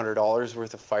 $400-500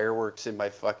 worth of fireworks in my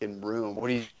fucking room. What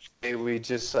do you say we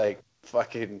just like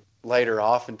fucking light her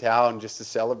off in town just to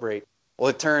celebrate?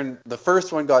 Well, the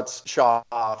first one got shot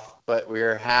off, but we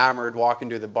were hammered walking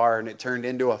to the bar, and it turned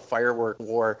into a firework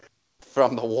war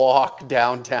from the walk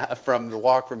downtown,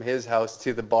 from his house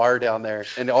to the bar down there.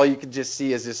 And all you could just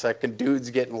see is this like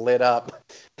dudes getting lit up.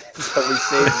 So we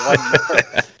saved one more.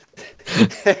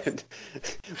 And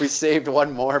we saved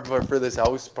one more for this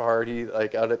house party,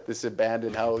 like out at this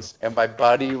abandoned house. And my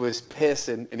buddy was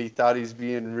pissing, and he thought he was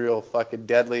being real fucking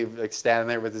deadly, like standing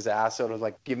there with his ass out. I was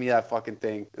like, give me that fucking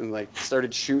thing. And like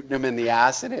started shooting him in the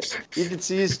ass in it. You could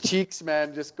see his cheeks,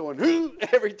 man, just going, "Hoo!"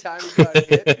 every time he got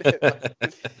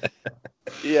hit.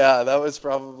 Yeah, that was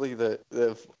probably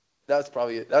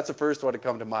that's the first one to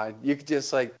come to mind. You could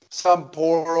just like some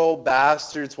poor old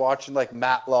bastards watching like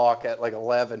Matlock at like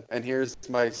 11, and here's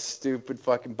my stupid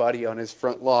fucking buddy on his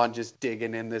front lawn just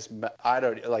digging in this,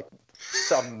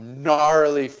 some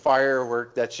gnarly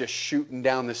firework that's just shooting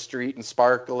down the street and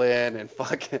sparkling, and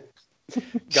fucking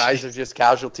guys are just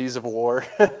casualties of war.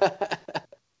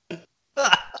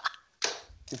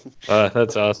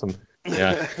 That's awesome.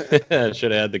 Yeah,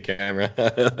 should have had the camera.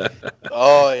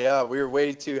 Oh yeah, we were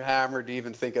way too hammered to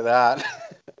even think of that.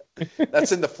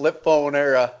 That's in the flip phone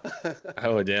era.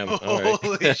 Oh damn! All right.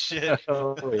 Holy shit!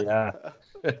 Oh yeah.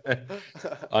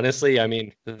 Honestly, I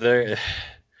mean, there's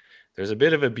a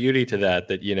bit of a beauty to that.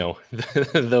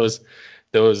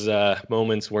 Those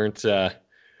moments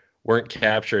weren't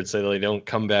captured, so they don't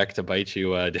come back to bite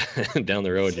you down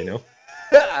the road.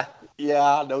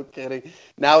 Yeah, no kidding.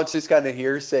 Now it's just kind of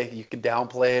hearsay. You can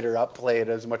downplay it or upplay it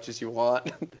as much as you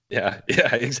want. Yeah,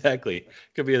 exactly.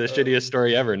 Could be the shittiest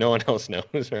story ever. No one else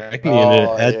knows, right?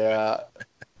 Oh, yeah.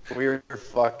 We were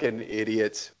fucking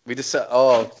idiots. We used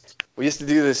to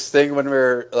do this thing when we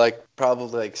were like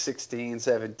probably like 16,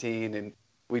 17, and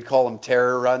we'd call them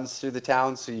terror runs through the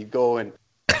town. So you go and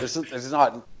there's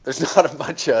not a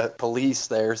bunch of police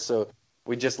there, so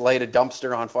we just light a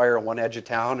dumpster on fire on one edge of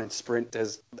town and sprint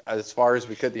as far as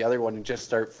we could the other one and just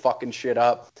start fucking shit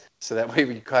up. So that way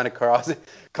we kind of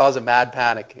cause a mad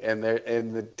panic. And there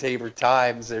in the Tabor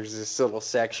Times, there's this little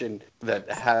section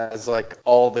that has like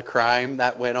all the crime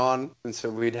that went on. And so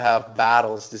we'd have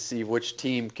battles to see which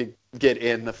team could get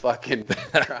in the fucking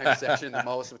crime section the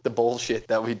most with the bullshit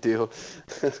that we do.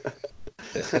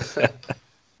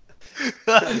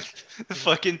 The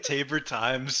fucking Tabor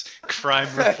Times crime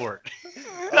report.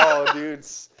 Oh, dude,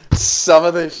 some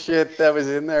of the shit that was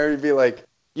in there,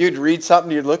 you'd read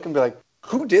something, you'd look and be like,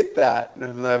 who did that?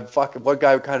 And the fucking one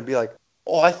guy would kind of be like,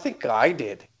 oh, I think I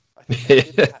did.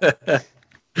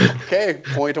 Okay,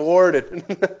 point awarded.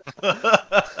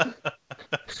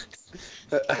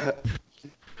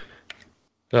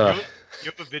 You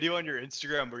have a video on your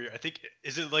Instagram where I think,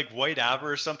 is it like White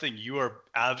Aber or something? You are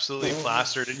absolutely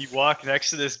plastered, and you walk next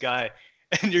to this guy,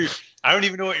 and I don't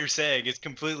even know what you're saying. It's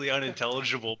completely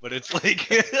unintelligible, but it's like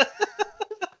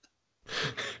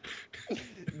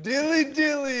Dilly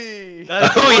dilly.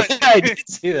 That's the Oh one. yeah, I did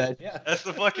see that. Yeah. That's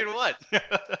the fucking one.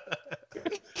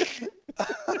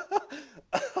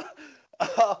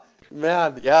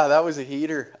 Man, yeah, that was a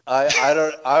heater.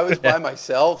 I was by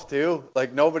myself too.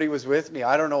 Like nobody was with me.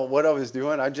 I don't know what I was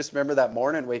doing. I just remember that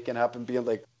morning waking up and being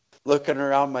like looking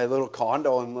around my little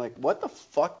condo and like, what the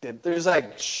fuck there's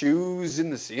like shoes in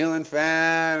the ceiling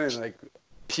fan and like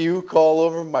puke all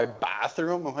over my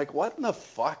bathroom. I'm like, what in the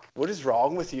fuck? What is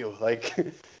wrong with you? Like,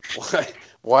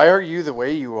 why are you the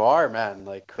way you are, man?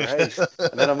 Like, Christ.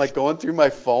 And then I'm like going through my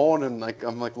phone and like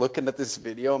I'm like looking at this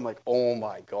video. I'm like, oh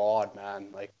my God, man.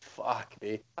 Like, fuck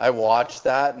me. I watched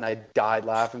that and I died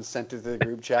laughing, sent it to the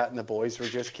group chat, and the boys were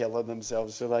just killing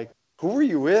themselves. They're like, who were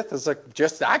you with? I was like,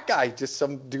 just that guy, just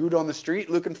some dude on the street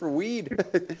looking for weed.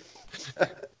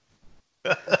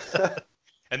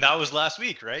 And that was last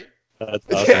week, right? That's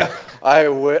awesome. Yeah,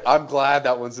 I'm glad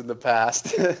that one's in the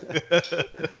past.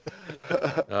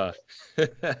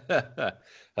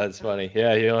 That's funny.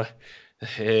 Yeah,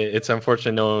 it's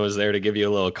unfortunate no one was there to give you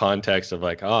a little context of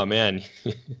like, oh man,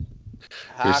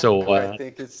 you're so wild. I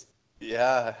think it's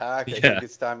Hack. I think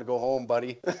it's time to go home,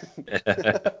 buddy.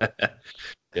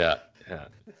 Yeah.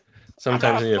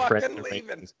 Sometimes you need a friend to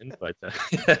leaving. things in, but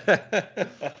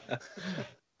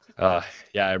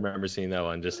yeah, I remember seeing that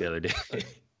one just the other day.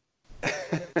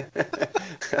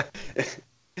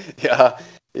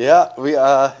 Yeah, we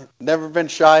never been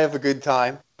shy of a good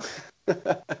time.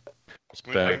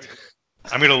 Respect.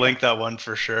 I'm gonna link that one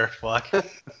for sure. Fuck.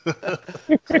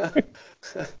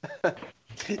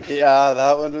 Yeah,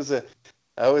 that was a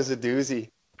doozy.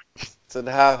 So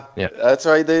Yeah. that's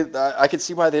why I can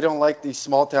see why they don't like these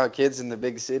small town kids in the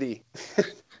big city.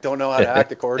 Don't know how to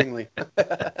act accordingly.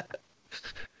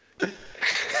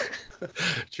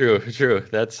 True.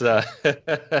 That's yeah,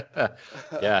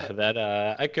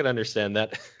 that I could understand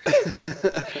that.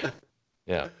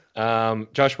 Yeah.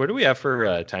 Josh, what do we have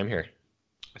for time here?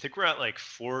 I think we're at like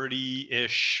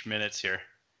 40-ish minutes here.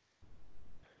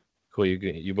 Cool.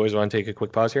 You boys want to take a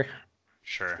quick pause here?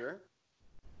 Sure.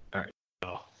 All right.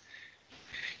 Oh.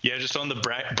 Yeah, just on the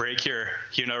break here,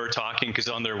 he and I were talking because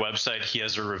on their website he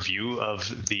has a review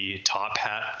of the Top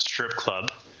Hat Strip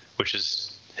Club, which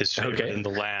is his favorite in the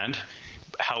land.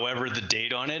 However, the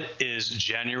date on it is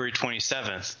January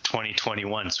 27th,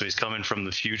 2021. So he's coming from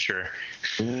the future.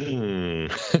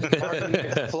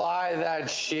 Fly that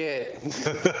shit.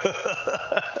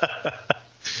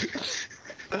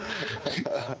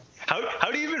 How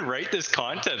do you even write this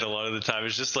content? A lot of the time,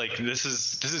 it's just like this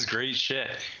is great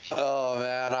shit. Oh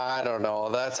man, I don't know.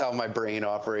 That's how my brain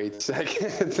operates. I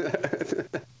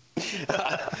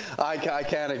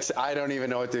can't. I don't even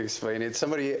know what to explain it.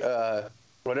 Somebody.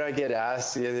 What did I get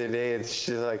asked the other day? And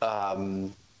she's like,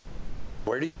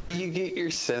 where do you get your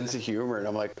sense of humor? And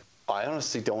I'm like, I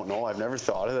honestly don't know. I've never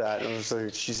thought of that. And I was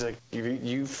like, she's like,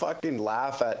 you fucking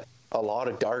laugh at a lot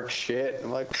of dark shit. I'm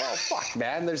like, oh fuck,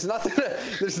 man. There's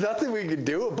nothing we can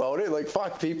do about it. Like,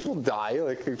 fuck, people die.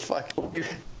 Like, fuck.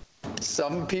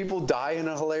 Some people die in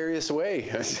a hilarious way.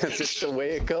 That's just the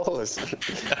way it goes.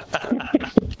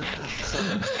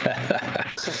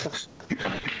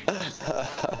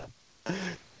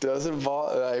 Doesn't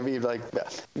bother. I mean, like,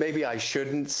 maybe I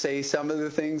shouldn't say some of the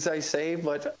things I say,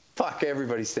 but fuck,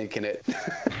 everybody's thinking it.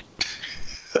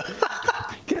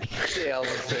 Get the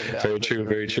elephant out. Very true.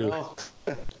 Very true.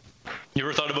 You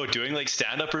ever thought about doing like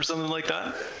stand-up or something like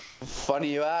that?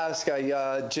 Funny you ask.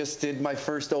 I just did my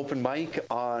first open mic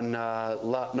on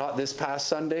not this past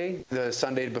Sunday, the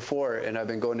Sunday before, and I've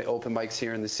been going to open mics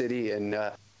here in the city and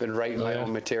been writing my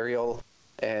own material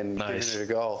and giving it a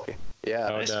go.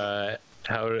 Yeah.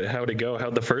 How'd it go?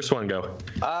 How'd the first one go?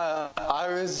 I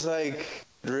was like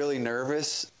really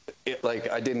nervous.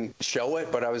 I didn't show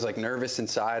it, but I was like nervous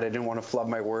inside. I didn't want to flub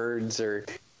my words, or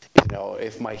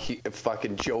if my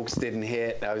fucking jokes didn't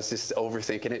hit. I was just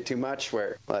overthinking it too much.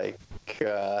 So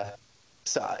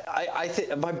I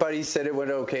think my buddy said it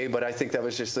went okay, but I think that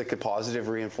was just like a positive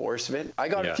reinforcement. I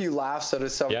got a few laughs out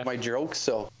of some of my jokes,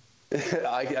 so.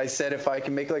 I said if I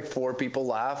can make like 4 people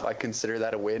laugh, I consider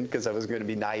that a win, because I was going to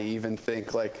be naive and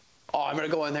think like, oh, I'm going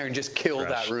to go in there and just kill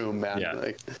that room, man.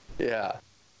 Yeah.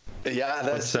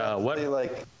 That's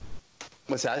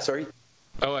what's that? Sorry.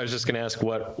 Oh, I was just going to ask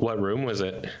what room was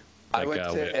it? I went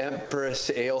to Empress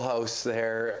Ale House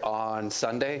there on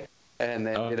Sunday, and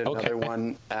then did another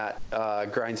one at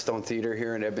Grindstone Theater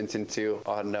here in Edmonton too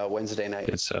on Wednesday night.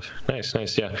 Good stuff.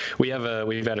 Nice. Yeah,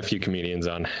 we've had a few comedians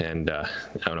on, and I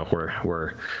don't know,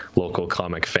 we're local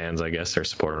comic fans, I guess, or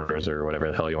supporters, or whatever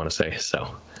the hell you want to say.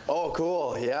 So. Oh,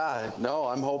 cool. Yeah. No,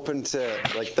 I'm hoping to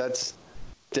that's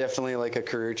definitely like a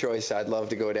career choice I'd love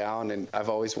to go down, and I've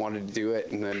always wanted to do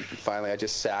it. And then finally I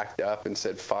just sacked up and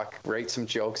said, fuck, write some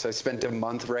jokes. I spent a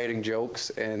month writing jokes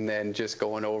and then just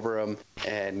going over them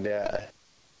and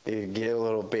get a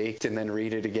little baked and then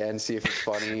read it again, see if it's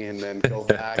funny, and then go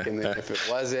back. And then if it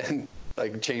wasn't,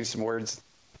 like change some words.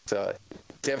 So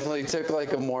definitely took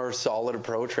like a more solid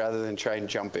approach rather than try and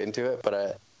jump into it.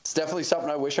 But it's definitely something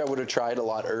I wish I would have tried a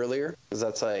lot earlier, because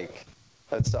that's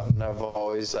something I've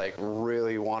always like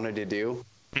really wanted to do.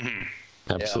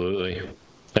 Absolutely. Yeah.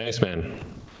 Nice, man.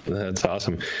 That's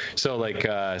awesome. So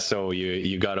so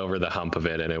you got over the hump of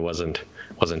it, and it wasn't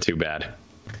too bad.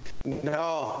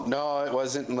 No, it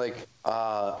wasn't. Like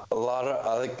a lot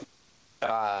of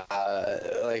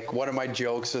like one of my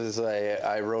jokes was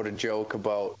I wrote a joke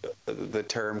about the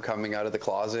term coming out of the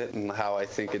closet and how I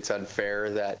think it's unfair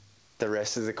that the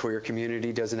rest of the queer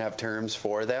community doesn't have terms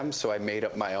for them, so I made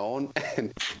up my own,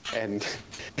 and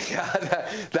yeah,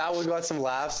 that one got some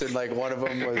laughs, and like one of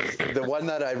them was the one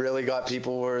that I really got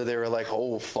people where they were like,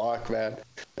 oh fuck, man,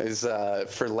 is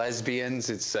for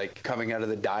lesbians, it's like coming out of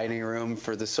the dining room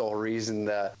for the sole reason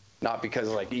that not because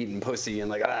of like eating pussy and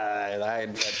like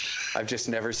I've just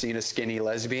never seen a skinny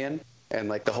lesbian. And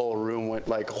like the whole room went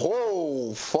like,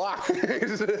 whoa, fuck.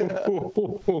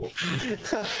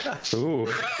 Ooh.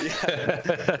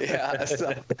 Yeah.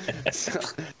 So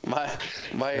my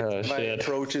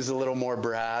approach is a little more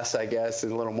brass, I guess,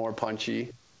 and a little more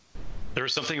punchy. There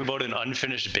was something about an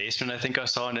unfinished basement I think I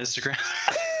saw on Instagram.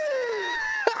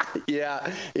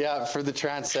 Yeah. For the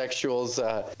transsexuals,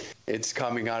 it's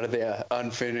coming out of the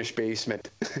unfinished basement.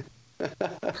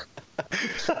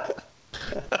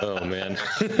 Oh man.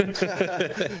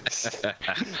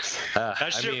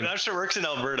 That shit works in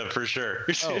Alberta for sure.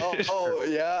 Oh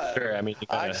yeah. Sure. I mean, you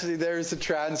gotta, Actually, there's a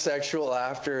transsexual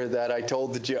after that. I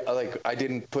told the like I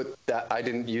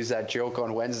didn't use that joke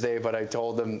on Wednesday, but I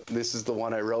told them this is the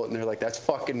one I wrote, and they're like, "That's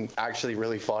fucking actually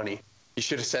really funny. You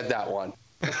should have said that one."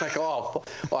 I'm like, "Oh,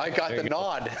 well, I got the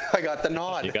nod. I got the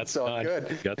nod. you got so the nod. good."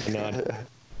 You got the nod.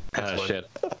 Shit.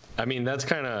 I mean, that's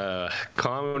kind of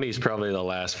comedy's probably the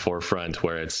last forefront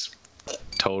where it's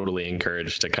totally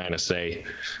encouraged to kind of say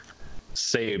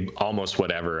almost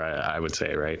whatever, I would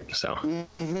say, right? So.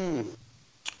 Mm-hmm.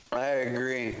 I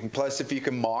agree. Plus, if you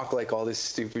can mock like all this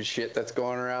stupid shit that's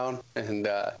going around, and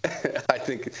I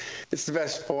think it's the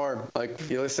best form. Like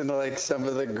if you listen to like some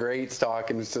of the greats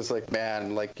talking, it's just like,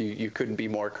 man, like you couldn't be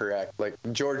more correct. Like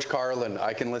George Carlin,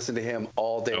 I can listen to him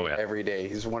all day, every day.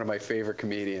 He's one of my favorite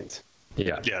comedians.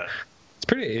 Yeah. It's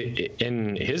pretty,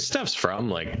 and his stuff's from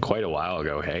like quite a while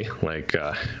ago. Hey, like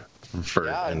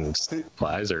and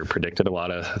flies or predicted a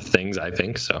lot of things, I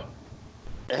think so.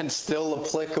 And still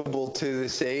applicable to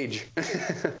this age.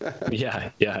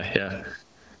 Yeah.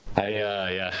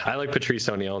 I like Patrice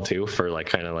O'Neill too, for like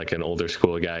kind of like an older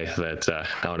school guy that I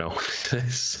don't know,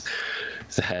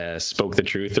 spoke the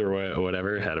truth or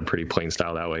whatever. Had a pretty plain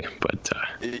style that way, but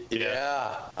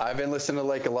yeah, I've been listening to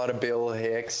like a lot of Bill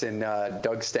Hicks and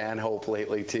Doug Stanhope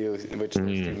lately too, which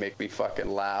make me fucking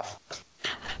laugh.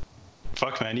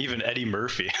 Fuck man, even Eddie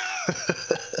Murphy.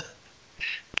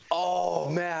 Oh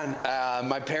man,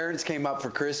 my parents came up for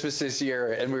Christmas this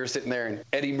year, and we were sitting there, and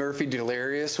Eddie Murphy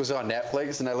Delirious was on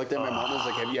Netflix, and I looked at my mom and was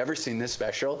like, "Have you ever seen this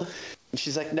special?" And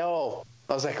she's like, "No."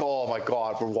 I was like, "Oh my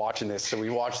god, we're watching this." So we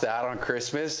watched that on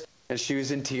Christmas, and she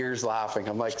was in tears laughing.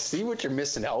 I'm like, "See what you're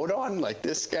missing out on? Like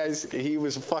this he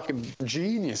was a fucking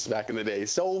genius back in the day.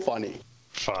 So funny."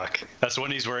 Fuck, that's when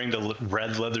he's wearing the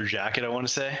red leather jacket. I want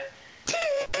to say.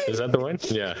 Is that the one?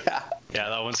 Yeah. Yeah,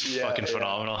 that one's fucking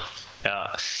phenomenal.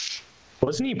 Yeah.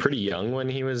 Wasn't he pretty young when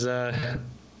he was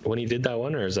when he did that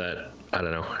one, or is that, I don't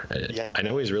know. I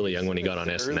know he's really young when he got on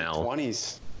SNL. Early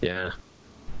 20s. Yeah.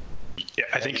 Yeah,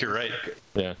 I think you're right.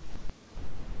 Yeah.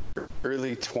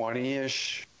 Early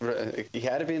 20-ish. He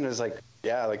had to be in his like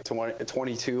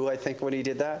 22, I think, when he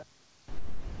did that.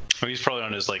 Well, he's probably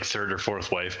on his like third or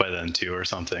fourth wife by then too, or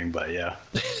something. But yeah.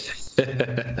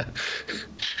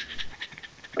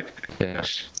 Yeah.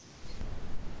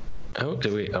 Oh,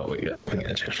 we got you.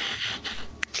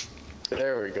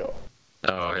 There we go.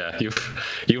 Oh yeah,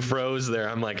 you froze there.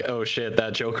 I'm like, oh shit,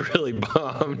 that joke really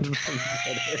bombed.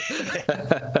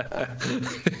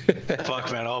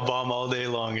 Fuck man, I'll bomb all day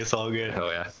long. It's all good.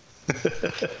 Oh yeah.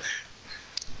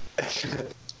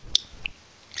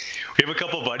 We have a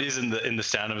couple buddies in the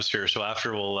stand-up sphere, so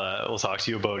after we'll talk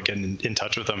to you about getting in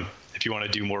touch with them if you want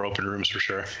to do more open rooms for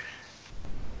sure.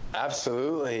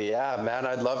 Absolutely, yeah, man.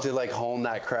 I'd love to like hone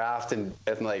that craft and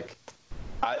like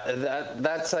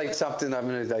that's like something I'm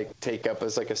gonna like take up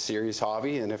as like a serious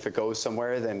hobby. And if it goes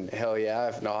somewhere, then hell yeah.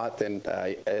 If not, then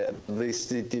at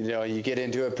least you get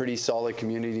into a pretty solid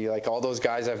community. Like all those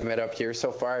guys I've met up here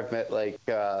so far, I've met like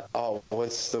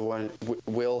what's the one?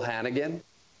 Will Hannigan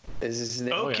is his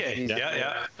name. Okay,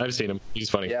 yeah. I've seen him. He's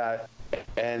funny. Yeah,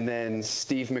 and then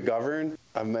Steve McGovern.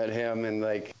 I met him and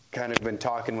like kind of been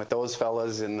talking with those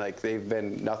fellas, and like they've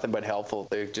been nothing but helpful.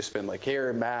 They've just been like,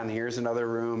 here man, here's another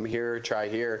room, here, try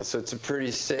here. So it's a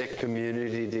pretty sick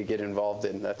community to get involved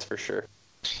in, that's for sure.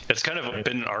 It's kind of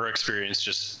been our experience,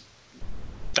 just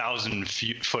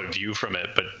 1,000-foot view from it,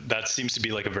 but that seems to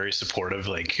be like a very supportive,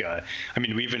 like I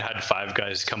mean, we even had 5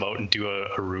 guys come out and do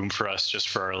a room for us just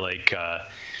for our like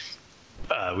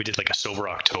we did like a sober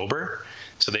October.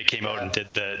 So they came out and did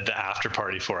the after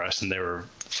party for us, and they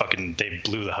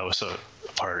blew the house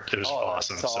apart. It was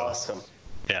awesome. That's awesome.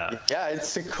 Yeah. Yeah,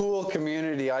 it's a cool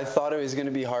community. I thought it was going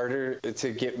to be harder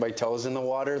to get my toes in the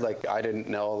water. Like I didn't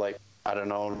know, like I don't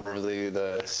know really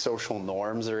the social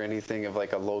norms or anything of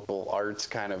like a local arts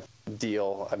kind of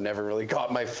deal. I've never really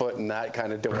got my foot in that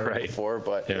kind of door before,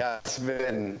 but yeah, it's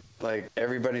been like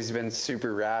everybody's been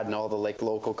super rad, and all the like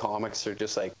local comics are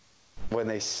just like, when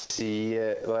they see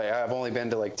it, like I've only been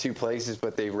to like 2 places,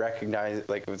 but they recognize it.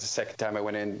 Like it was the second time I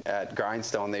went in at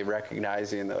Grindstone, they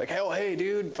recognize me and they're like, "Oh, hey,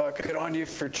 dude, fuck, good on you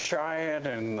for trying."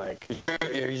 And like,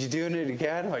 "Are you doing it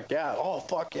again?" I'm like, "Yeah." "Oh,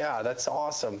 fuck yeah, that's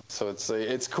awesome." So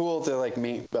it's cool to like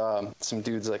meet some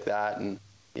dudes like that, and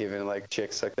even like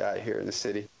chicks like that here in the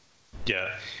city. Yeah.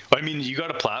 Well, I mean, you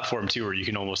got a platform too where you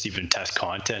can almost even test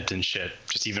content and shit,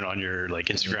 just even on your like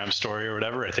Instagram story or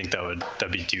whatever. I think that'd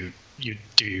be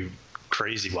do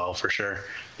crazy well for sure.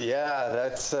 Yeah,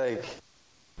 that's like,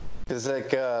 because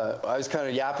like I was kind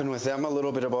of yapping with them a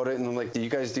little bit about it, and I'm like, do you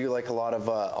guys do like a lot of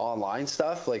online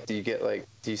stuff? Like, do you get like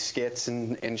skits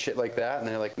and shit like that? And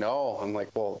they're like, no. I'm like,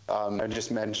 well, I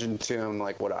just mentioned to them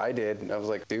like what I did, and I was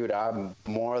like, dude, I'm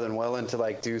more than willing to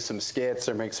like do some skits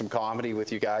or make some comedy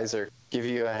with you guys or give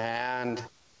you a hand,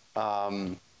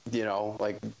 you know,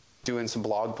 like doing some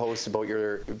blog posts about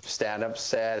your stand-up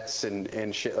sets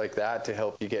and shit like that to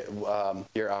help you get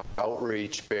your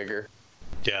outreach bigger.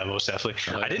 Yeah, most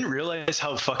definitely. I didn't realize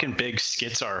how fucking big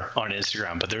skits are on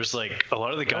Instagram, but there's like a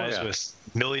lot of the guys with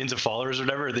millions of followers or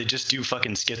whatever, they just do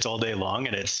fucking skits all day long,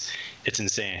 and it's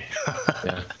insane.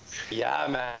 Yeah,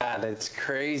 man, it's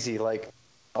crazy. Like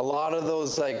a lot of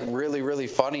those like really, really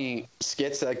funny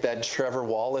skits like that Trevor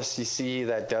Wallace you see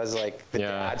that does like the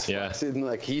dad's and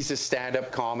like he's a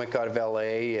stand-up comic out of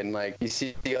LA, and like you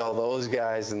see all those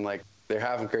guys and like they're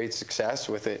having great success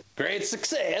with it. Great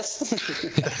success.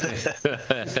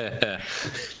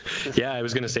 Yeah, I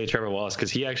was going to say Trevor Wallace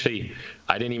because he actually,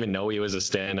 I didn't even know he was a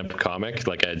stand-up comic.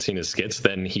 Like I had seen his skits.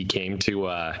 Then he came to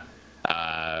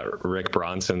Rick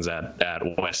Bronson's at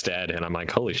West Ed, and I'm like,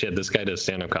 holy shit, this guy does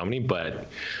stand-up comedy. But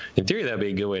in theory, that'd be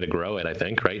a good way to grow it, I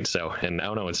think, right? So, and I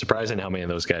don't know, it's surprising how many of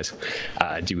those guys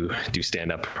do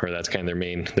stand-up, or that's kind of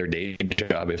their day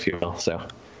job, if you will. So.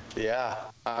 Yeah,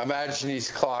 I imagine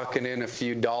he's clocking in a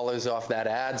few dollars off that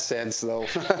AdSense, though.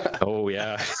 Oh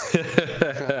yeah,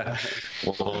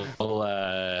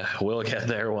 we'll get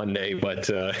there one day, but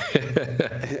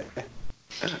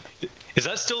Is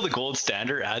that still the gold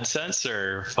standard, AdSense,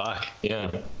 or fuck?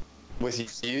 Yeah. With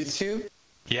YouTube?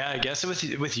 Yeah, I guess with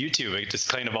YouTube, it's just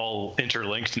kind of all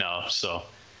interlinked now. So.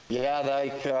 Yeah,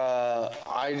 like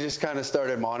I just kind of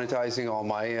started monetizing all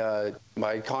my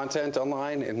my content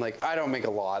online, and like I don't make a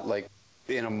lot. Like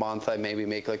in a month, I maybe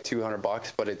make like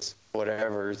 $200, but it's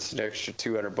whatever. It's an extra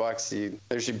 $200.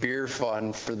 There's your beer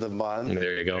fund for the month.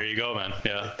 There you go. There you go, man.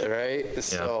 Yeah. Right. Yeah.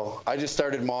 So I just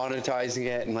started monetizing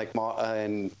it and like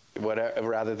and whatever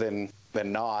rather than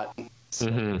not. So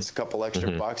it's a couple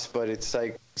extra bucks, but it's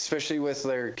like, especially with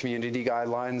their community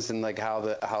guidelines and like how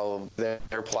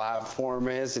their platform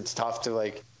is, it's tough to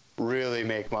like really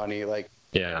make money. Like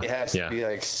it has to be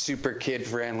like super kid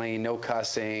friendly, no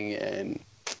cussing, and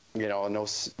you know, no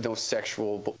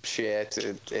sexual shit.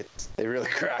 They really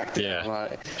cracked it.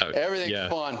 Everything's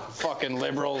fun. Fucking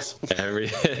liberals.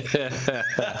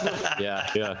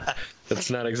 Yeah. That's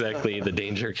not exactly the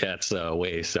Danger Cats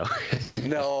way. So.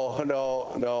 No.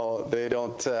 They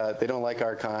don't like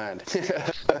our kind.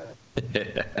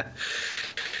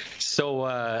 So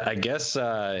I guess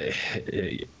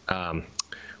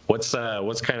what's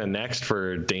kind of next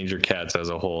for Danger Cats as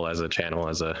a whole, as a channel,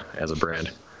 as a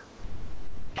brand?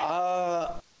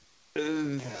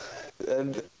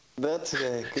 That's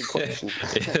a good question.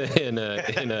 in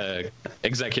a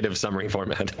executive summary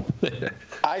format.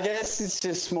 I guess it's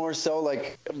just more so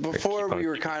like before we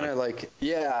were kind of like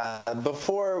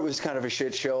before it was kind of a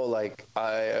shit show. Like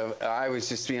I was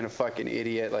just being a fucking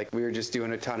idiot. Like we were just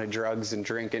doing a ton of drugs and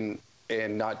drinking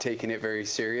and not taking it very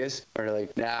serious. Or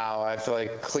like now I've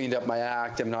like cleaned up my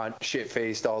act. I'm not shit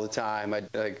faced all the time. I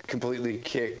like completely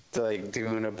kicked like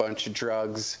doing a bunch of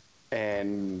drugs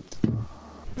and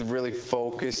really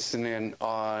focusing in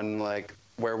on like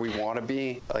where we want to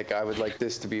be. Like I would like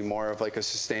this to be more of like a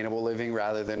sustainable living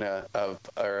rather than a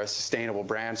sustainable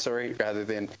brand, rather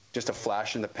than just a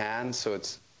flash in the pan. So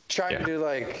it's trying to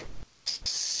like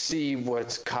see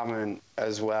what's coming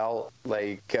as well,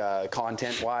 like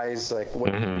content wise, like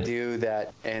what we do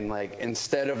that, and like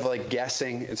instead of like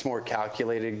guessing, it's more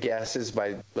calculated guesses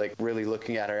by like really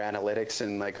looking at our analytics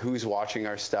and like who's watching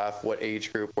our stuff, what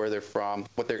age group, where they're from,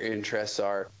 what their interests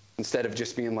are, instead of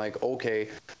just being like, okay,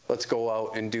 let's go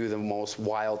out and do the most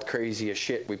wild, craziest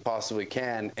shit we possibly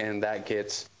can, and that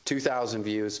gets 2,000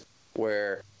 views,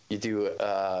 where you do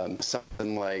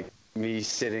something like me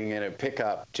sitting in a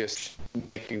pickup just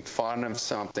making fun of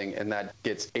something, and that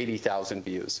gets 80,000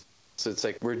 views. So it's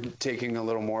like we're taking a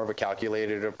little more of a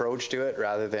calculated approach to it,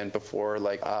 rather than before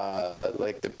like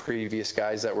the previous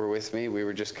guys that were with me, we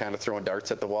were just kind of throwing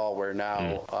darts at the wall. Where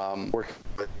now working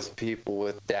with people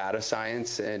with data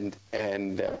science and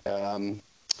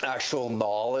actual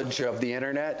knowledge of the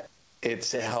internet,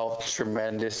 it's helped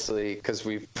tremendously, because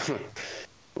we've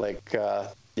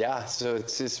so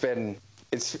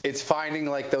it's finding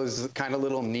like those kind of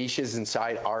little niches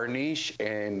inside our niche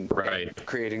and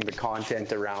creating the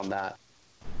content around that.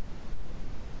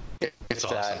 If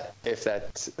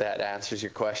that answers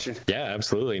your question. Yeah,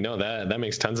 absolutely. No, that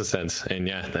makes tons of sense. And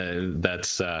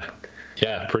that's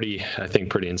pretty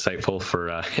insightful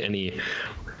for any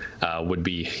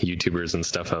would-be YouTubers and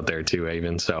stuff out there too,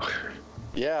 even so.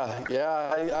 Yeah.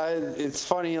 It's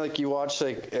funny, like you watch,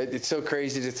 like it's so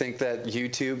crazy to think that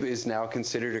YouTube is now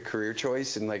considered a career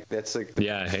choice, and like that's like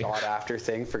the sought after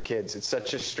thing for kids. It's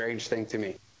such a strange thing to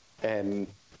me,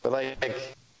 but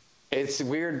like it's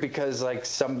weird because like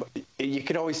you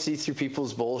can always see through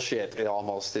people's bullshit.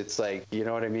 Almost, it's like, you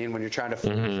know what I mean, when you're trying to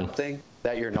find something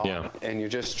that you're not, and you're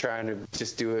just trying to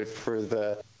just do it for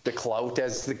the clout,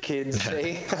 as the kids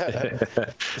say.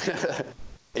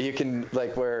 You can,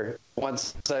 like, where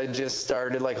once I just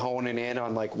started like honing in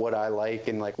on like what I like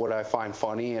and like what I find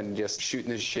funny and just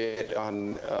shooting the shit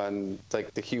on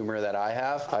like the humor that I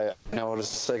have, I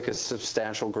noticed like a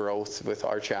substantial growth with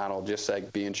our channel, just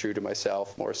like being true to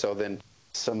myself more so than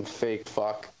some fake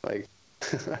fuck. Like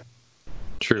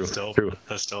True.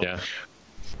 That's dope. Yeah.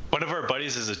 One of our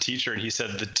buddies is a teacher, and he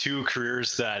said the two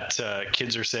careers that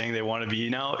kids are saying they want to be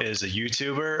now is a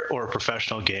YouTuber or a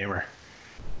professional gamer.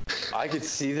 I could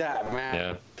see that, man.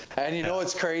 Yeah. And you know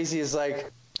what's crazy is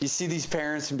like you see these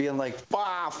parents being like,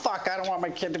 fuck, I don't want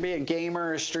my kid to be a gamer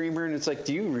or a streamer. And it's like,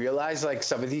 do you realize like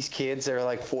some of these kids are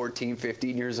like 14,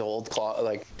 15 years old?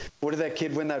 Like, what did that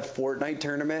kid win that Fortnite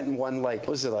tournament and won like, what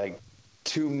was it, like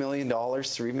 $2 million,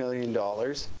 $3 million?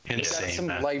 Insane, that's some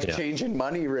man. life-changing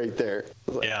money right there.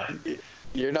 Like, yeah.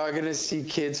 You're not going to see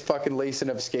kids fucking lacing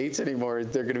up skates anymore.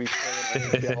 They're going to be playing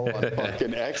NHL on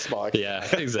fucking Xbox. Yeah,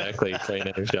 exactly. Playing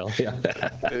NHL. Yeah.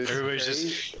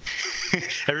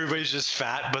 Everybody's just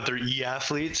fat, but they're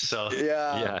e-athletes. So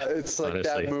yeah, it's like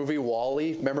honestly. That movie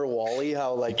WALL-E. Remember WALL-E?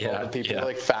 How like all the people are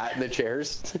like fat in the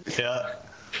chairs. Yeah.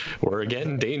 We're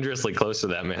getting dangerously close to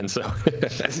that, man. So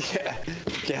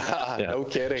yeah, no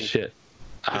kidding. Shit.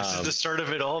 This is the start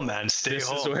of it all, man. Stay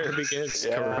home. This is where it begins.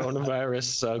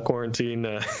 Coronavirus quarantine.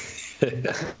 Man,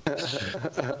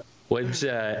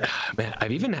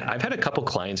 I've had a couple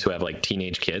clients who have like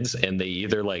teenage kids, and they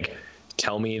either like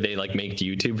tell me they like make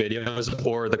YouTube videos,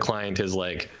 or the client is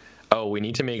like, oh, we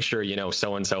need to make sure, you know,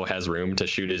 so and so has room to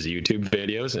shoot his YouTube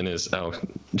videos, and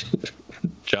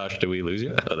Josh, do we lose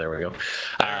you? Oh, there we go. There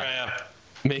I am.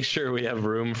 Make sure we have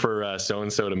room for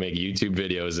so-and-so to make YouTube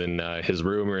videos in his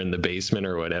room or in the basement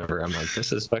or whatever. I'm like,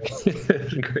 this is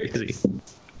fucking crazy.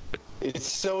 It's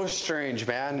so strange,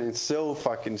 man. It's so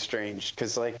fucking strange.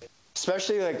 Because, like,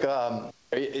 especially, like,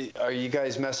 are you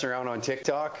guys messing around on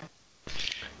TikTok?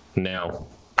 No.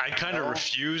 I kind of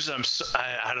refuse.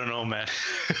 I don't know, man.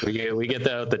 we get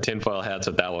the tinfoil hats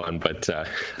with that one, but are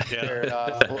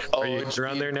you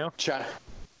on there now?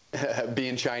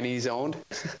 Being Chinese owned?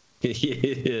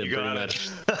 Yeah, pretty much.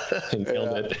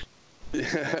 Nailed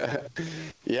it.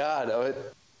 Yeah, no,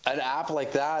 an app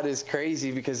like that is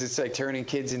crazy because it's like turning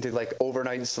kids into like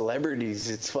overnight celebrities.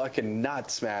 It's fucking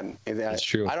nuts, man. That's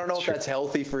true. I don't know if that's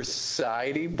healthy for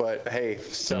society, but hey,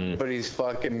 somebody's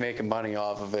fucking making money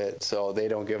off of it, so they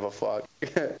don't give a fuck.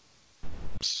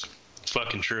 It's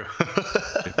fucking true.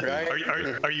 Right?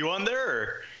 Are you on there?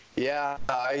 Or? Yeah,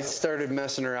 I started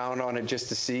messing around on it just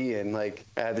to see, and like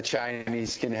the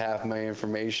Chinese can have my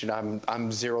information. I'm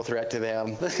zero threat to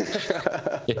them.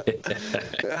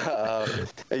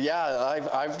 Yeah,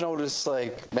 I've noticed,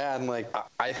 like, man, like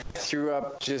I threw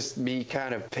up just me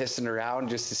kind of pissing around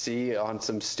just to see on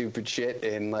some stupid shit,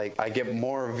 and like I get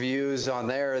more views on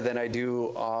there than I do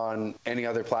on any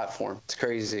other platform. It's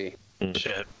crazy.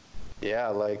 Shit. Yeah,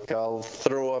 like I'll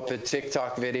throw up a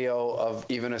TikTok video of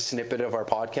even a snippet of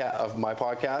my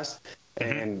podcast,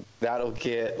 and that'll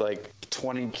get like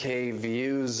 20K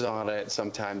views on it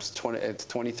sometimes,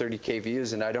 30K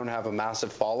views, and I don't have a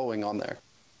massive following on there.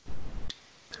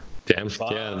 Damn.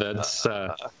 Yeah, that's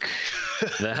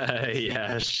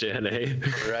yeah, shit, eh?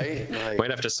 Right? Like, might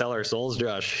have to sell our souls,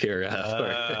 Josh, here.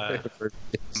 I'm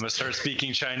gonna start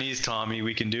speaking Chinese, Tommy.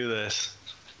 We can do this.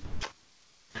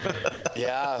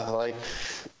 Yeah, like,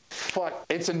 fuck.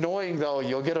 It's annoying though.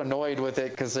 You'll get annoyed with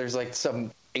it because there's like some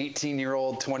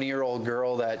 18-year-old, 20-year-old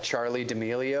girl, that Charlie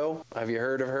D'Amelio. Have you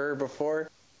heard of her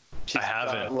before? I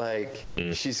haven't.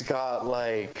 She's got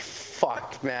like,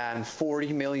 fuck, man,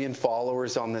 40 million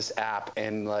followers on this app,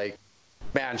 and like,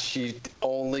 man, she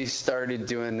only started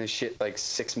doing this shit like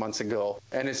 6 months ago,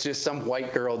 and it's just some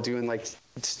white girl doing like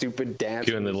stupid dances.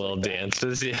 Doing the little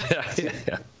dances,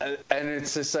 yeah. And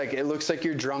it's just like, it looks like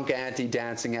your drunk auntie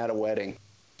dancing at a wedding.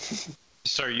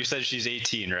 Sorry, you said she's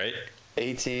 18, right?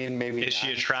 18, maybe. Is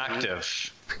she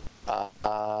attractive?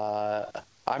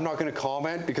 I'm not going to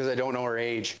comment because I don't know her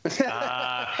age.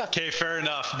 Okay, fair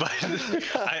enough. But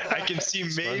I can see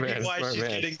maybe why she's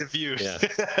getting the views.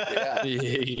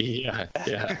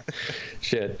 Yeah.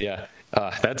 Shit, yeah.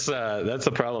 That's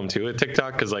the problem too with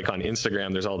TikTok, because like on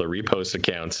Instagram there's all the repost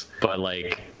accounts, but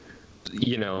like,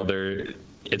 you know,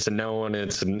 it's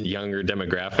a younger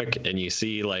demographic, and you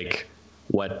see like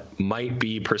what might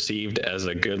be perceived as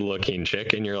a good-looking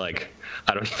chick, and you're like,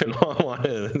 I don't even want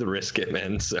to risk it,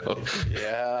 man. So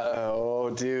Yeah. Oh,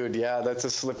 dude. Yeah, that's a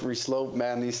slippery slope,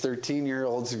 man. These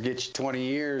 13-year-olds will get you 20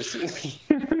 years.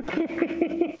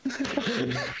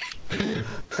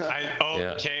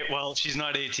 Okay, well, she's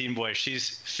not 18, boy.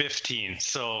 She's 15.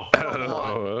 So.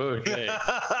 Oh, okay.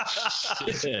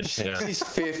 Shit, yeah. She's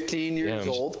 15 years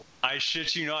old. I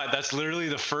shit you not. That's literally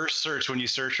the first search when you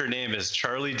search her name is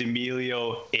Charlie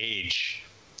D'Amelio, age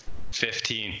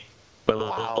 15. But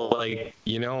like,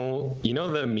 you know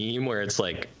the meme where it's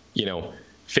like,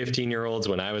 15-year-olds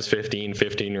when I was 15,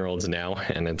 15-year-olds now,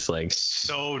 and it's like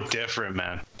so different,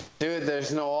 man. Dude,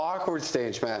 there's no awkward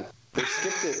stage, man. They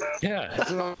skipped it. Yeah,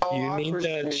 There's no you need awkward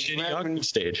that stage, shitty man. awkward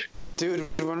stage. Dude,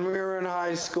 when we were in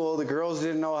high school, the girls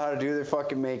didn't know how to do their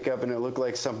fucking makeup, and it looked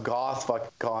like some goth fucking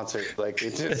concert. Like,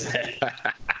 it just...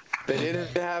 They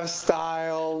didn't have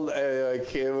style.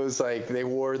 Like, it was like they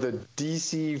wore the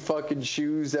DC fucking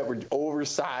shoes that were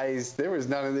oversized. There was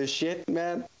none of this shit,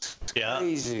 man. Yeah.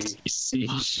 Crazy.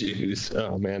 DC shoes.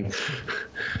 Oh, man.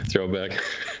 Throwback.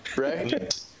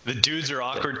 Right? The dudes are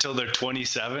awkward till they're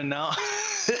 27 now.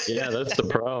 Yeah, that's the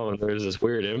problem. There's this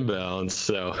weird imbalance,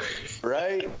 so...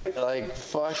 Right? Like,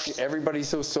 fuck, everybody's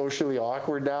so socially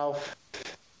awkward now.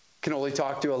 Can only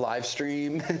talk to a live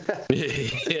stream.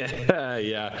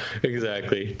 yeah,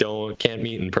 exactly. Can't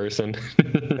meet in person.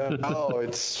 Oh,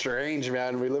 it's strange,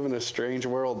 man. We live in a strange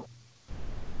world.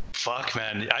 Fuck,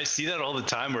 man. I see that all the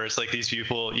time where it's like these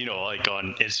people, like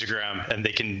on Instagram, and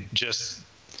they can just,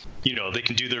 they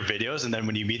can do their videos, and then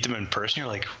when you meet them in person, you're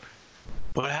like,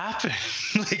 what happened?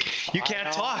 Like, you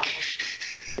can't talk.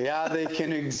 Yeah, they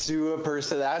can exude a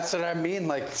person. That's what I mean.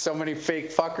 Like, so many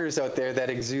fake fuckers out there that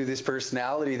exude this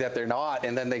personality that they're not,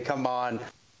 and then they come on.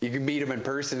 You can meet them in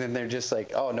person, and they're just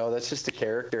like, "Oh no, that's just a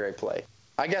character I play."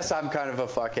 I guess I'm kind of a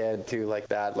fuckhead too, like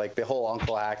that. Like the whole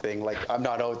uncle act thing. Like, I'm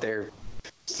not out there,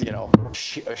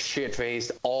 shit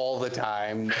faced all the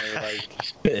time.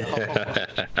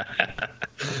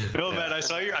 No, man. I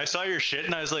saw your shit,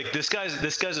 and I was like, this guy's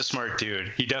a smart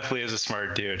dude. He definitely is a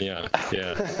smart dude. Yeah.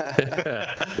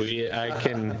 I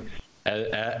can,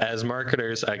 as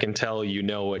marketers, I can tell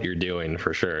what you're doing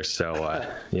for sure. So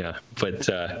yeah, but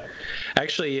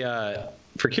actually,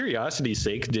 for curiosity's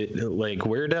sake,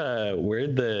 where'd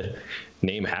the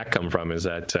name Hack come from? Is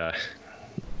that?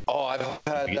 Oh, I've had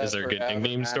that. Is there a good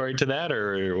nickname story to that,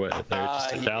 or what?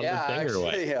 Just a thousand thing, or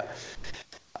what? Yeah.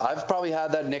 I've probably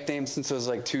had that nickname since I was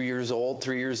like 2 years old,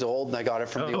 3 years old, and I got it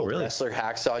from the old wrestler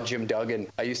Hacksaw Jim Duggan.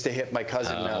 I used to hit my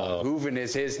cousin, Hooven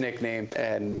is his nickname,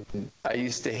 and I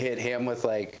used to hit him with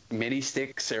like mini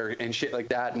sticks and shit like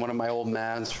that. And one of my old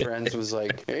man's friends was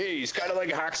like, "Hey, he's kind of like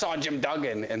Hacksaw Jim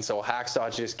Duggan," and so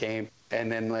Hacksaw just came.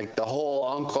 And then like the whole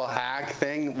Uncle Hack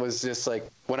thing was just like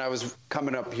when I was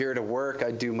coming up here to work,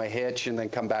 I'd do my hitch and then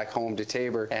come back home to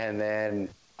Tabor, and then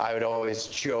I would always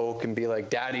joke and be like,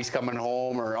 "Daddy's coming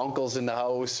home," or "Uncle's in the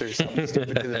house," or something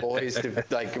stupid to the boys to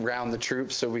like round the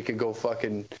troops so we could go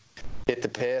fucking hit the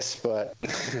piss. But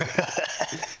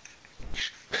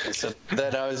so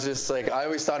then I was just like, I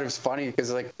always thought it was funny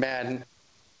because like, man,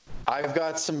 I've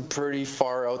got some pretty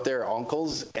far out there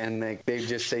uncles, and like they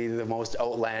just say the most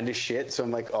outlandish shit. So I'm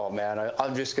like, oh man,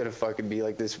 I'm just gonna fucking be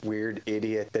like this weird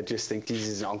idiot that just thinks he's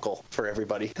his uncle for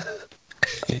everybody.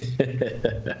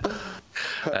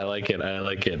 I like it.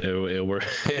 It works.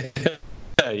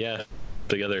 Yeah,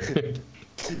 together.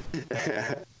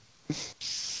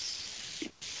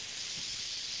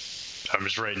 I'm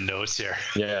just writing notes here.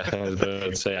 Yeah, I was about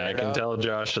to say, I can tell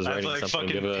Josh is writing something.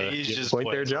 Give a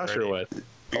point there, Josh, or what?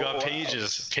 We got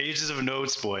pages of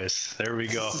notes, boys. There we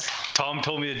go. Tom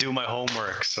told me to do my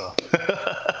homework, so.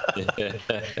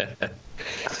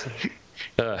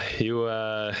 Were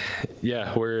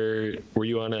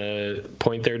you on a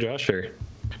point there, Josh, or?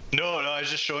 No, I was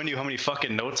just showing you how many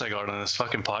fucking notes I got on this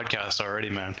fucking podcast already,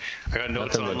 man. I got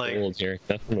notes on like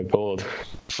nothing bold.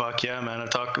 Fuck yeah, man. I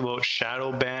talked about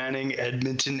shadow banning,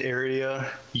 Edmonton area,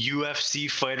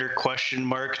 UFC fighter ?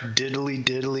 Diddly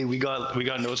diddly. We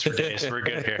got notes for days. We're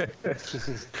good here.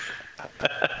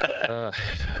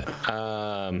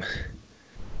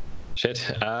 Shit.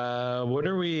 What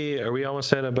are we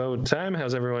almost at about time?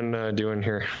 How's everyone doing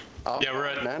here? Yeah, we're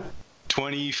at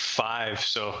 25,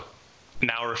 so an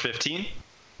hour 15.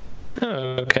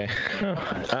 Oh, okay.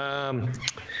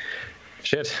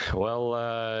 Shit.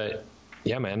 Well,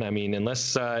 yeah, man. I mean,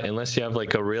 unless you have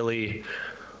like a really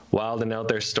wild and out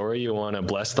there story you want to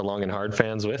bless the Long and Hard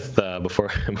fans with before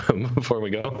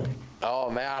we go. Oh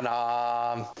man.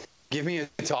 Give me a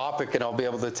topic and I'll be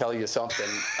able to tell you something.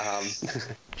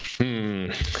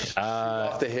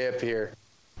 Off the hip here.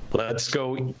 Let's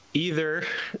go either.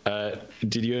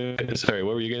 Sorry,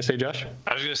 what were you going to say, Josh?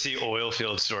 I was going to see oil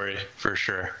field story for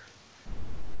sure.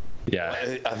 Yeah.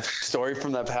 A story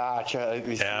from the patch.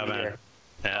 Yeah, man.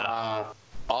 Yeah.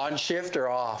 On shift or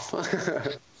off?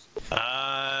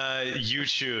 You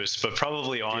choose, but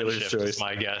probably on Dealer's shift choice. is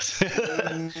my guess.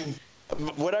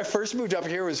 When I first moved up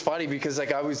here, it was funny because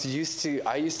like I used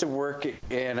to work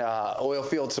in a oil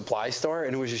field supply store,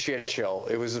 and it was a shit show.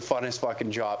 It was the funnest fucking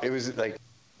job. It was like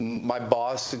my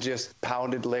boss just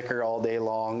pounded liquor all day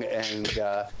long, and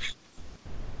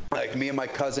like me and my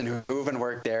cousin who moved and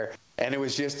worked there, and it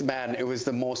was just, man, it was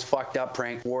the most fucked up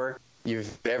prank war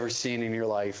you've ever seen in your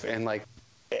life. And like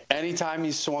anytime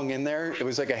you swung in there, it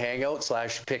was like a hangout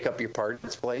 / pick up your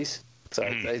parts place. So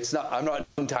it's not, I'm not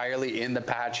entirely in the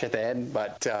patch at the end,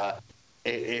 but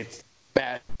it's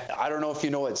bad. I don't know if you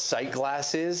know what sight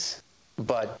glass is,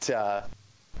 but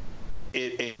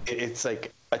it's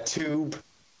like a tube,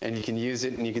 and you can use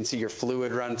it, and you can see your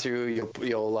fluid run through.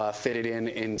 You'll fit it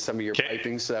in some of your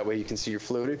piping, so that way you can see your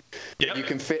fluid. Yep. You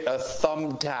can fit a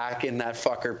thumbtack in that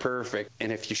fucker perfect,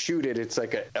 and if you shoot it, it's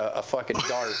like a fucking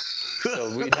dart.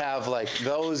 So we'd have like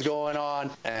those going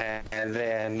on, and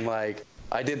then like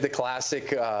I did the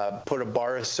classic put a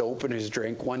bar of soap in his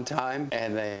drink one time,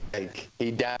 and then like he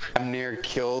damn near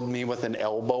killed me with an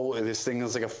elbow. This thing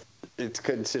is like it's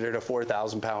considered a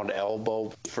 4,000 pound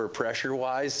elbow for pressure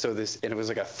wise. So and it was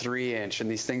like a 3-inch,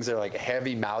 and these things are like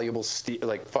heavy malleable steel,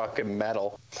 like fucking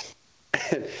metal.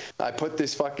 I put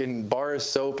this fucking bar of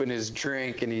soap in his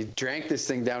drink, and he drank this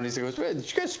thing down. He goes, "Did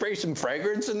you guys spray some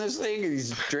fragrance in this thing?" And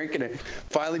he's drinking it.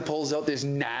 Finally pulls out this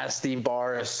nasty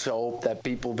bar of soap that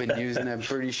people have been using. I'm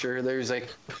pretty sure there's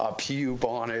like a pube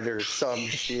on it or some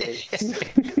shit.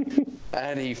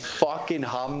 And he fucking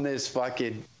hummed this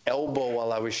fucking elbow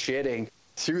while I was shitting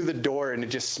through the door, and it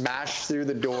just smashed through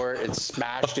the door and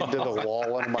smashed into the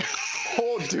wall. And I'm like,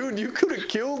 "Oh, dude, you could have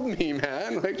killed me,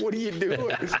 man. Like, what are you doing?"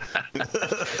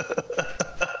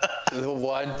 The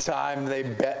one time they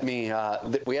bet me,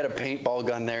 we had a paintball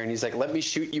gun there, and he's like, "Let me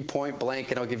shoot you point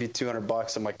blank, and I'll give you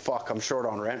 $200." I'm like, "Fuck, I'm short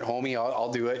on rent, homie.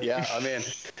 I'll do it. Yeah, I'm in."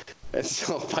 And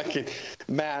so fucking,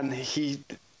 man, he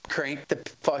cranked the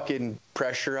fucking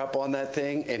pressure up on that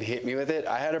thing and hit me with it.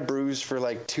 I had a bruise for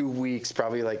like 2 weeks,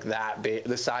 probably like that big,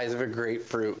 the size of a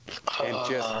grapefruit, and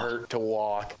just hurt to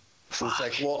walk. So it's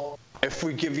like, well, if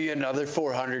we give you another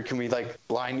 400, can we like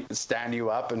stand you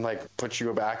up and like put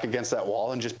you back against that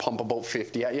wall and just pump about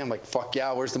 50 at you? I'm like, fuck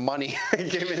yeah, where's the money?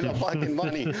 Give me the fucking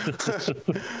money.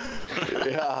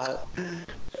 Yeah,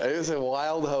 it was a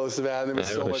wild house, man. There was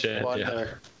so much fun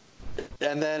there.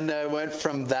 And then I went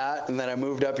from that, and then I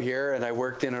moved up here, and I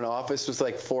worked in an office with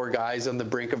like 4 guys on the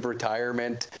brink of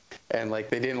retirement, and like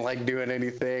they didn't like doing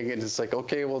anything, and it's like,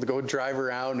 okay, well, go drive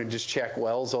around and just check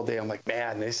wells all day. I'm like,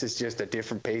 man, this is just a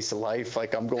different pace of life.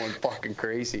 Like, I'm going fucking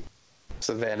crazy.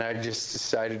 So then I just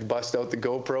decided to bust out the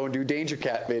GoPro and do Danger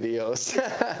Cat videos.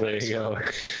 There you go.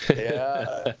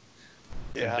 Yeah.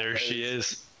 Yeah. There she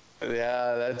is.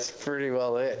 Yeah, that's pretty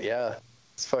well it. Yeah.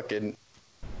 It's fucking...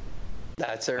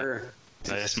 That's her.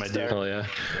 Nice, my dear. Oh yeah.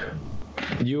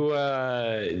 You,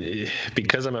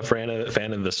 because I'm a fan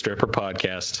of the Stripper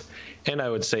podcast, and I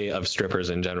would say of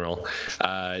strippers in general,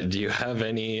 do you have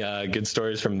any good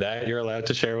stories from that you're allowed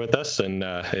to share with us? And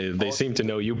they seem to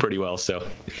know you pretty well, so.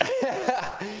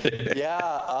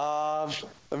 Yeah.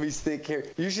 Let me think here.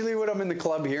 Usually when I'm in the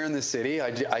club here in the city,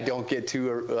 I don't get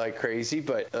too like crazy,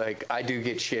 but like I do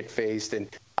get shit faced, and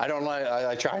I don't like.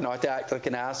 I try not to act like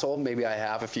an asshole. Maybe I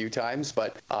have a few times,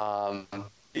 but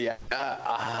yeah.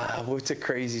 What's a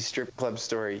crazy strip club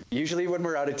story? Usually when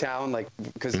we're out of town, like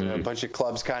because a bunch of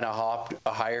clubs kind of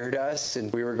hired us,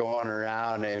 and we were going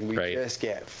around, and we just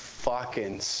get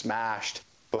fucking smashed.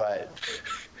 But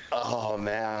oh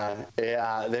man,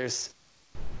 yeah.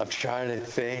 I'm trying to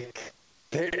think.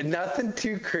 There's nothing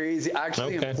too crazy.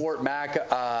 Actually, in Fort Mac,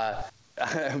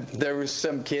 there was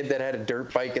some kid that had a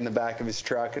dirt bike in the back of his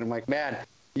truck, and I'm like, man,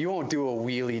 you won't do a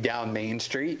wheelie down Main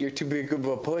Street. You're too big of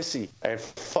a pussy. And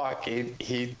fuck,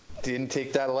 he didn't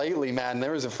take that lightly, man.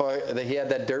 He had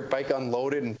that dirt bike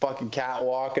unloaded and fucking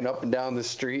catwalking up and down the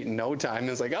street in no time. It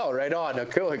was like, oh, right on.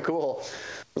 Cool. I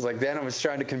was like, then I was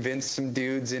trying to convince some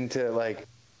dudes into like,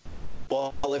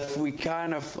 well, if we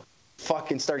kind of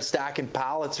fucking start stacking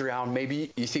pallets around,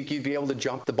 maybe you think you'd be able to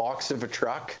jump the box of a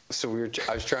truck. So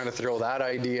I was trying to throw that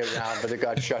idea around, but it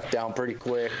got shut down pretty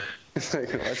quick.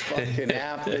 Like, let's fucking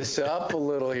amp this up a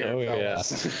little here. Oh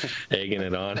fellas. Yeah, egging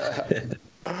it on.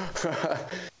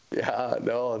 Yeah,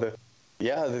 no,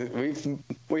 we've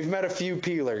we've met a few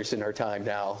peelers in our time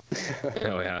now.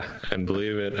 Oh yeah, I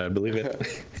believe it. I believe it.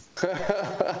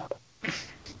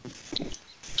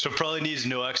 So probably needs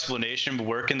no explanation, but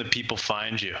where can the people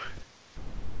find you?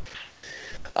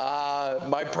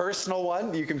 My personal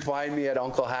one, you can find me at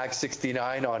Uncle Hack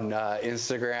 69 on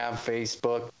Instagram,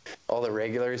 Facebook, all the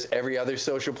regulars. Every other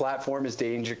social platform is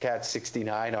Danger Cat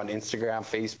 69 on Instagram,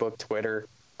 Facebook, Twitter,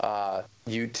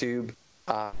 YouTube.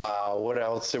 What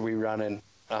else are we running?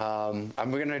 I'm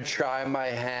gonna try my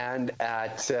hand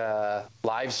at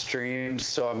live streams,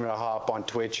 so I'm gonna hop on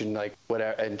Twitch and like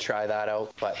whatever and try that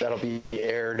out. But that'll be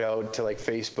aired out to like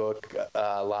Facebook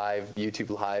Live,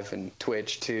 YouTube Live, and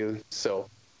Twitch too. So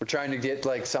we're trying to get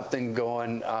like something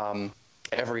going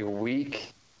every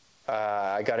week.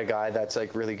 I got a guy that's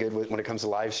like really good when it comes to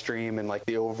live stream and like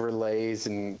the overlays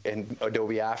and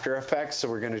Adobe After Effects. So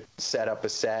we're gonna set up a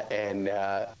set and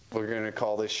we're gonna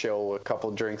call this show A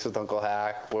Couple Drinks with Uncle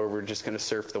Hack, where we're just gonna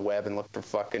surf the web and look for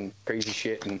fucking crazy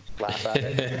shit and laugh at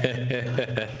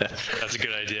it. That's a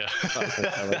good idea. Awesome.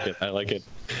 I like it. I like it.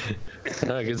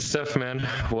 Good stuff, man.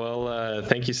 Well,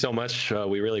 thank you so much.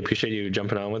 We really appreciate you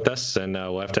jumping on with us, and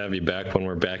we'll have to have you back when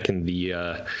we're back in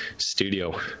the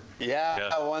studio.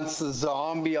 Yeah, once the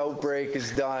zombie outbreak is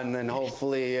done, then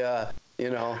hopefully, you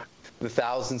know, the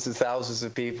thousands and thousands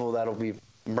of people that'll be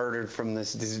murdered from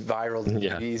this viral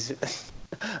disease.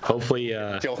 Hopefully,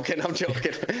 I'm joking.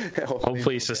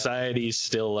 hopefully society's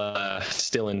still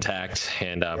intact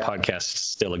and podcasts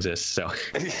still exist. So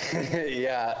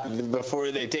yeah, before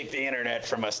they take the internet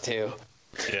from us too.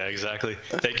 Yeah, exactly.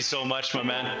 Thank you so much, my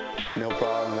man. No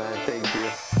problem, man. Thank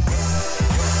you.